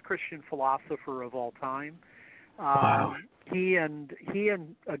greatest Christian philosopher of all time. Wow. He and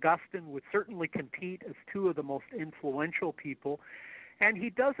Augustine would certainly compete as two of the most influential people. And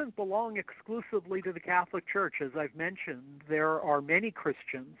he doesn't belong exclusively to the Catholic Church. As I've mentioned, there are many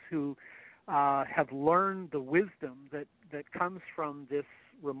Christians who have learned the wisdom that comes from this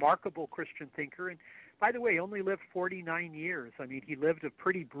remarkable Christian thinker. And by the way, he only lived 49 years. I mean, he lived a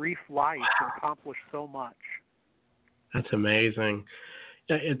pretty brief life and accomplished so much. That's amazing.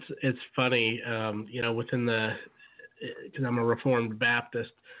 It's funny, within the, because I'm a Reformed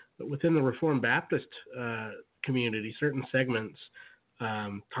Baptist, but within the Reformed Baptist community, certain segments,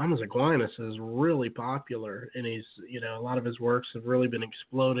 Thomas Aquinas is really popular, and he's, a lot of his works have really been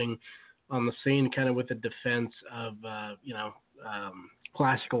exploding on the scene, kind of with the defense of,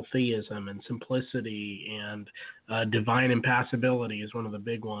 classical theism and simplicity, and divine impassibility is one of the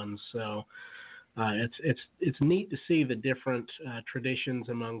big ones. So it's neat to see the different traditions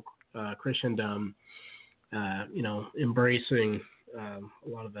among Christendom, embracing a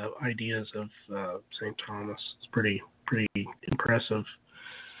lot of the ideas of St. Thomas. It's pretty impressive.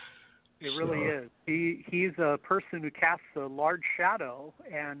 It really is. He's a person who casts a large shadow,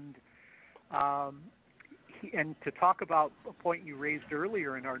 and to talk about a point you raised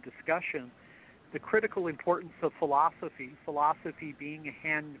earlier in our discussion, the critical importance of philosophy being a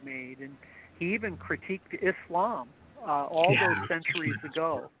handmaid, and he even critiqued Islam those centuries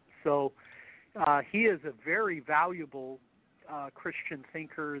ago. So he is a very valuable Christian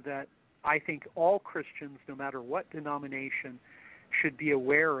thinker that I think all Christians, no matter what denomination, should be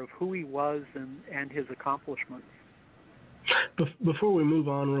aware of who he was and his accomplishments. Before we move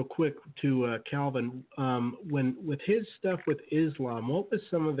on real quick to Calvin, with his stuff with Islam, what was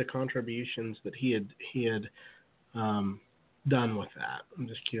some of the contributions that he had done with that? I'm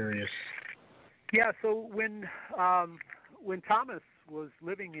just curious. Yeah, so when Thomas was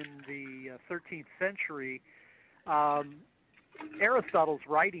living in the 13th century, Aristotle's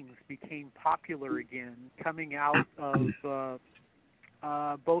writings became popular again, coming out of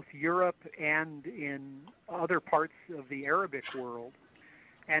both Europe and in other parts of the Arabic world.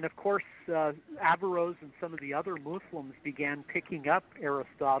 And of course, Averroes and some of the other Muslims began picking up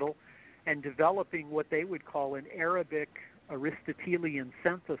Aristotle and developing what they would call an Arabic Aristotelian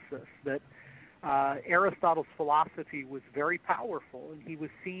synthesis, that Aristotle's philosophy was very powerful, and he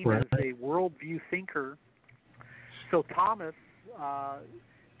was seen as a worldview thinker. So Thomas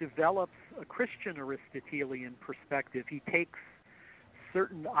develops a Christian Aristotelian perspective. He takes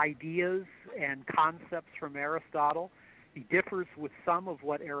certain ideas and concepts from Aristotle. He differs with some of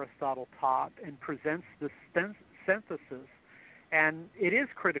what Aristotle taught and presents the synthesis. And it is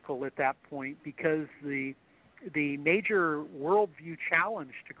critical at that point because the major worldview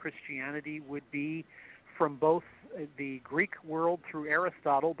challenge to Christianity would be from both the Greek world through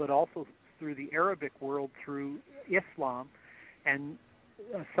Aristotle, but also through the Arabic world through Islam. And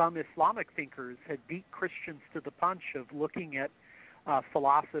some Islamic thinkers had beat Christians to the punch of looking at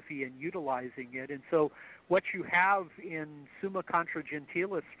philosophy and utilizing it. And so what you have in Summa Contra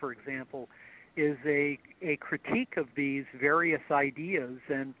Gentiles, for example, is a critique of these various ideas.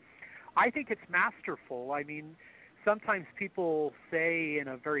 And I think it's masterful. I mean, sometimes people say in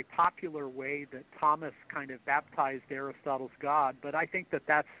a very popular way that Thomas kind of baptized Aristotle's God, but I think that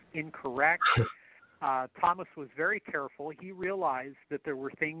that's incorrect. Thomas was very careful. He realized that there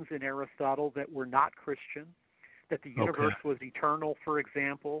were things in Aristotle that were not Christian, that the universe was eternal, for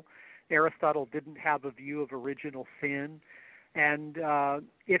example. Aristotle didn't have a view of original sin. And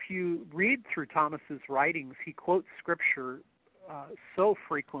if you read through Thomas's writings, he quotes Scripture so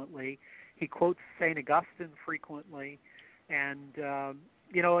frequently. He quotes St. Augustine frequently. And,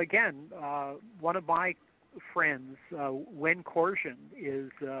 again, one of my friends, Wen Korjian,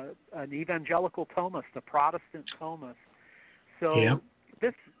 is an evangelical Thomist, a Protestant Thomist. So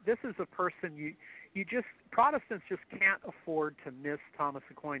this is a person Protestants just can't afford to miss Thomas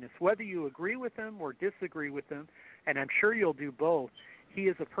Aquinas. Whether you agree with him or disagree with him, and I'm sure you'll do both, he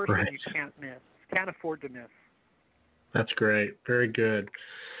is a person you can't miss, can't afford to miss. That's great. Very good.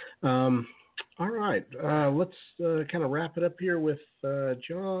 All right. Let's kind of wrap it up here with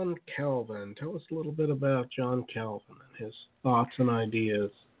John Calvin. Tell us a little bit about John Calvin and his thoughts and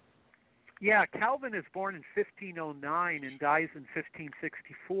ideas. Yeah, Calvin is born in 1509 and dies in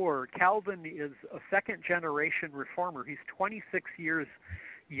 1564. Calvin is a second-generation reformer. He's 26 years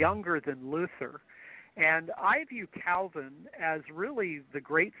younger than Luther. And I view Calvin as really the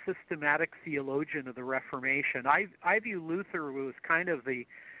great systematic theologian of the Reformation. I view Luther was kind of the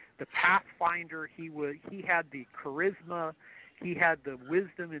pathfinder. He had the charisma, he had the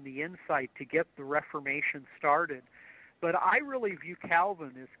wisdom and the insight to get the Reformation started. But I really view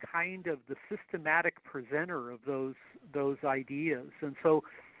Calvin as kind of the systematic presenter of those ideas. And so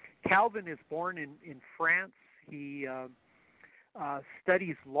Calvin is born in France. He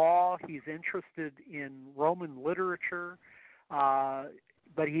studies law. He's interested in Roman literature.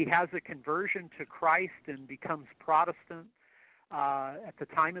 But he has a conversion to Christ and becomes Protestant at the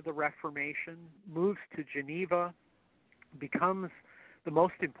time of the Reformation, moves to Geneva, becomes the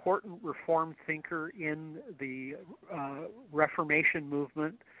most important Reformed thinker in the Reformation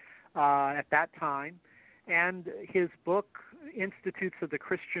movement at that time. And his book, Institutes of the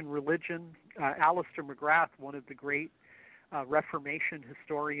Christian Religion, Alistair McGrath, one of the great Reformation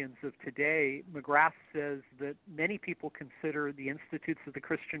historians of today, McGrath says that many people consider the Institutes of the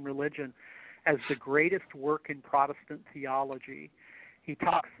Christian Religion as the greatest work in Protestant theology. He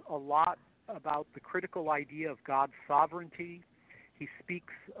talks a lot about the critical idea of God's sovereignty. He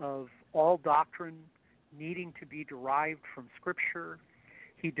speaks of all doctrine needing to be derived from Scripture.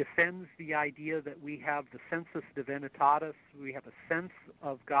 He defends the idea that we have the sensus divinitatis, we have a sense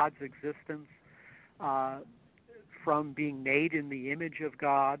of God's existence from being made in the image of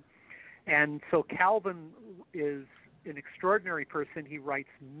God. And so Calvin is an extraordinary person. He writes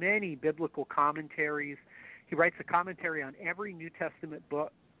many biblical commentaries. He writes a commentary on every New Testament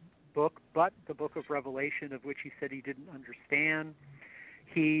book but the book of Revelation, of which he said he didn't understand.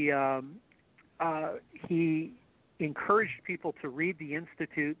 He encouraged people to read the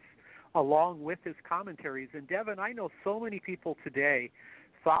Institutes along with his commentaries. And Devin, I know so many people today,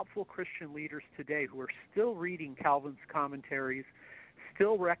 thoughtful Christian leaders today, who are still reading Calvin's commentaries,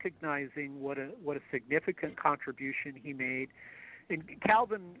 still recognizing what a significant contribution he made. And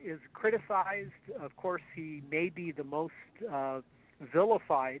Calvin is criticized. Of course, he may be the most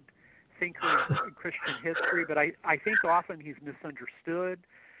vilified thinker in Christian history, but I think often he's misunderstood.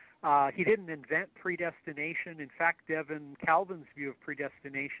 He didn't invent predestination. In fact, Devin, Calvin's view of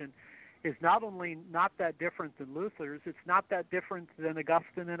predestination is not only not that different than Luther's, it's not that different than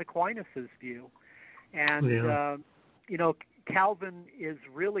Augustine and Aquinas' view. And, Calvin is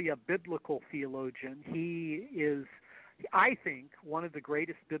really a biblical theologian. He is, I think, one of the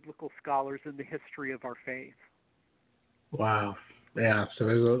greatest biblical scholars in the history of our faith. Wow. Yeah, so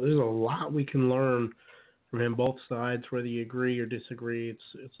there's a lot we can learn from him, both sides, whether you agree or disagree.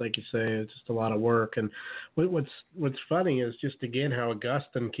 It's like you say, it's just a lot of work. And what's funny is just again how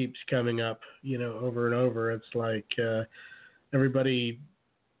Augustine keeps coming up, over and over. It's like everybody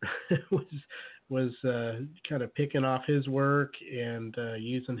was kind of picking off his work and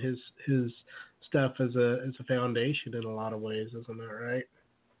using his stuff as a foundation in a lot of ways, isn't that right?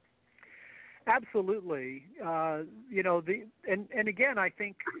 Absolutely. And again, I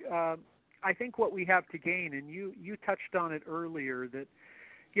think what we have to gain, and you touched on it earlier, that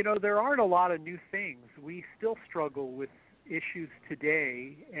there aren't a lot of new things. We still struggle with issues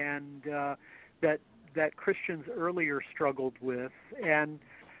today, and that Christians earlier struggled with. And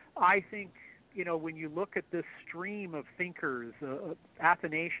I think when you look at this stream of thinkers,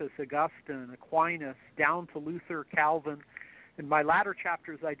 Athanasius, Augustine, Aquinas, down to Luther, Calvin. In my latter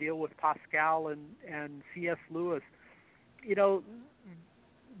chapters, I deal with Pascal and C.S. Lewis.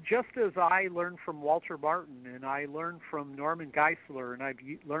 Just as I learned from Walter Martin, and I learned from Norman Geisler, and I've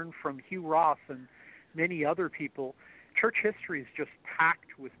learned from Hugh Ross and many other people, church history is just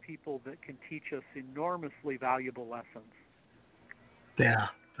packed with people that can teach us enormously valuable lessons. Yeah,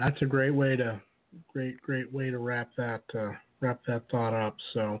 that's a great way to wrap that thought up.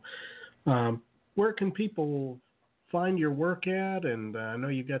 So, where can people find your work at? And I know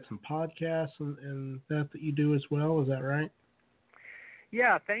you've got some podcasts and that you do as well. Is that right?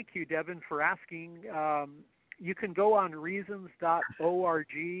 Yeah, thank you, Devin, for asking. You can go on reasons.org.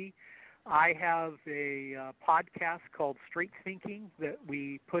 I have a podcast called Straight Thinking that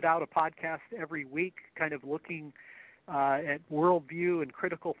we put out a podcast every week, kind of looking at worldview and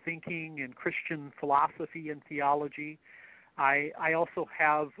critical thinking and Christian philosophy and theology. I also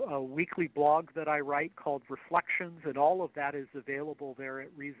have a weekly blog that I write called Reflections, and all of that is available there at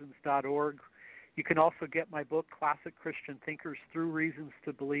reasons.org. You can also get my book, Classic Christian Thinkers, through Reasons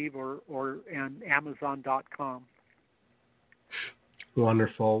to Believe and Amazon.com.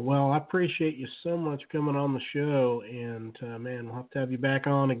 Wonderful. Well, I appreciate you so much coming on the show, and man, we'll have to have you back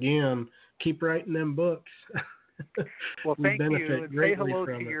on again. Keep writing them books. Well, thank you, and say hello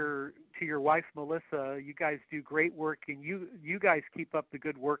to your wife, Melissa. You guys do great work, and you guys keep up the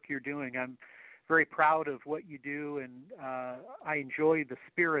good work you're doing. I'm very proud of what you do, and I enjoy the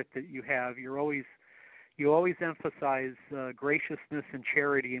spirit that you have. You always emphasize graciousness and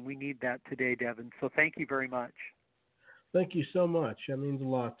charity, and we need that today, Devin. So thank you very much. Thank you so much. That means a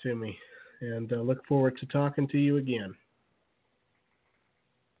lot to me, and look forward to talking to you again.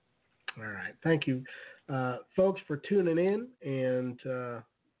 All right. Thank you, folks, for tuning in, and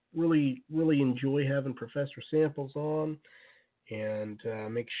really, really enjoy having Professor Samples on. And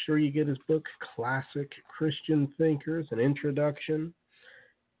make sure you get his book, Classic Christian Thinkers, an introduction.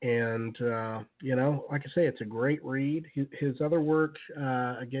 And, like I say, it's a great read. His other work,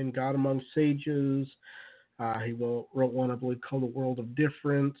 again, God Among Sages. He wrote one, I believe, called The World of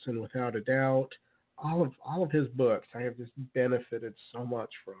Difference, and Without a Doubt. All of his books I have just benefited so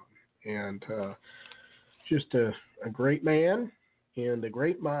much from. And just a great man and a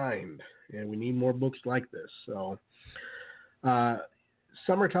great mind. And we need more books like this. So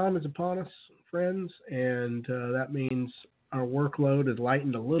summertime is upon us, friends, and that means our workload is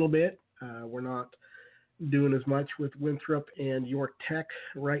lightened a little bit. We're not doing as much with Winthrop and York Tech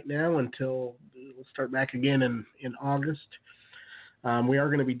right now until we'll start back again in August. We are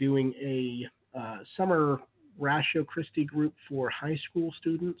going to be doing a summer Ratio Christi group for high school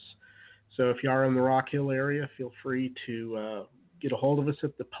students. So if you are in the Rock Hill area, feel free to get a hold of us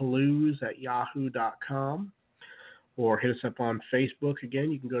at the Pellews at yahoo.com, or hit us up on Facebook. Again,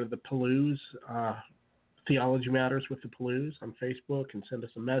 you can go to the Pellews, Theology Matters with the Pellews on Facebook, and send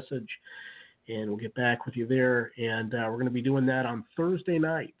us a message, and we'll get back with you there. And we're going to be doing that on Thursday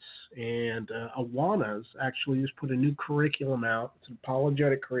nights. And Awana's actually just put a new curriculum out. It's an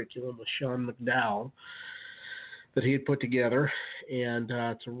apologetic curriculum with Sean McDowell that he had put together, and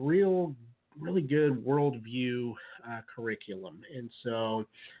it's a really good worldview curriculum. And so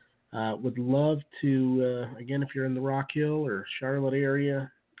would love to, again, if you're in the Rock Hill or Charlotte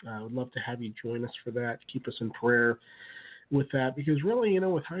area, would love to have you join us for that. Keep us in prayer with that, because really,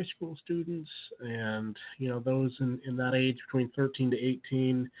 with high school students and, those in that age between 13 to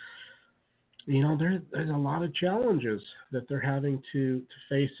 18, there's a lot of challenges that they're having to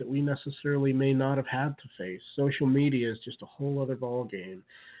face that we necessarily may not have had to face. Social media is just a whole other ballgame,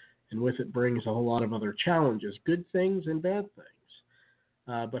 and with it brings a whole lot of other challenges, good things and bad things.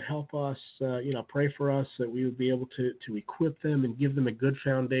 But help us, pray for us that we would be able to equip them and give them a good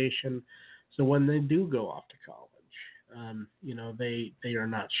foundation, so when they do go off to college, they are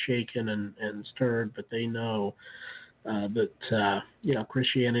not shaken and stirred, but they know that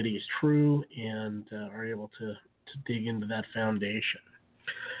Christianity is true, and are able to dig into that foundation.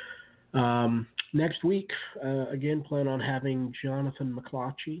 Next week, again, plan on having Jonathan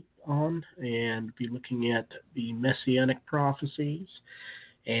McClatchy on, and be looking at the Messianic prophecies.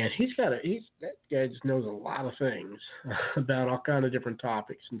 And that guy just knows a lot of things about all kind of different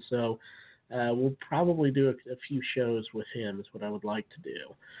topics, and so we'll probably do a few shows with him is what I would like to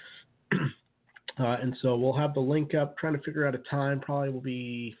do. And so we'll have the link up, trying to figure out a time. Probably will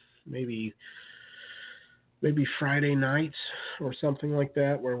be maybe Friday nights or something like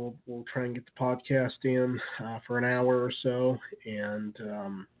that, where we'll try and get the podcast in for an hour or so, and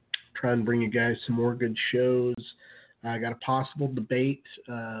try and bring you guys some more good shows. I got a possible debate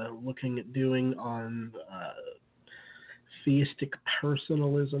looking at doing on theistic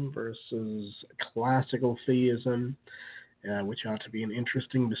personalism versus classical theism, which ought to be an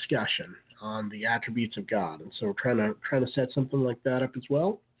interesting discussion on the attributes of God. And so we're trying to set something like that up as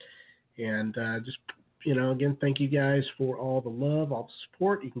well. And just, again, thank you guys for all the love, all the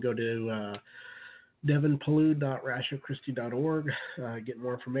support. You can go to devinpellew.ratiochristi.org, get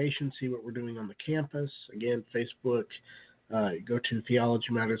more information, see what we're doing on the campus. Again, Facebook, go to Theology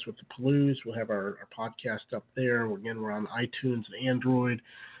Matters with the Pellews. We'll have our podcast up there. Again, we're on iTunes and Android.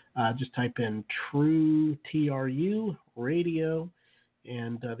 Just type in True TRU Radio,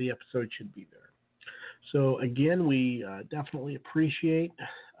 and the episode should be there. So again, we definitely appreciate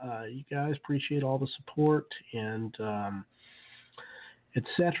you guys, appreciate all the support, and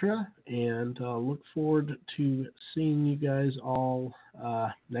etc. And look forward to seeing you guys all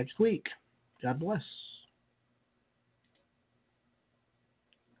next week. God bless.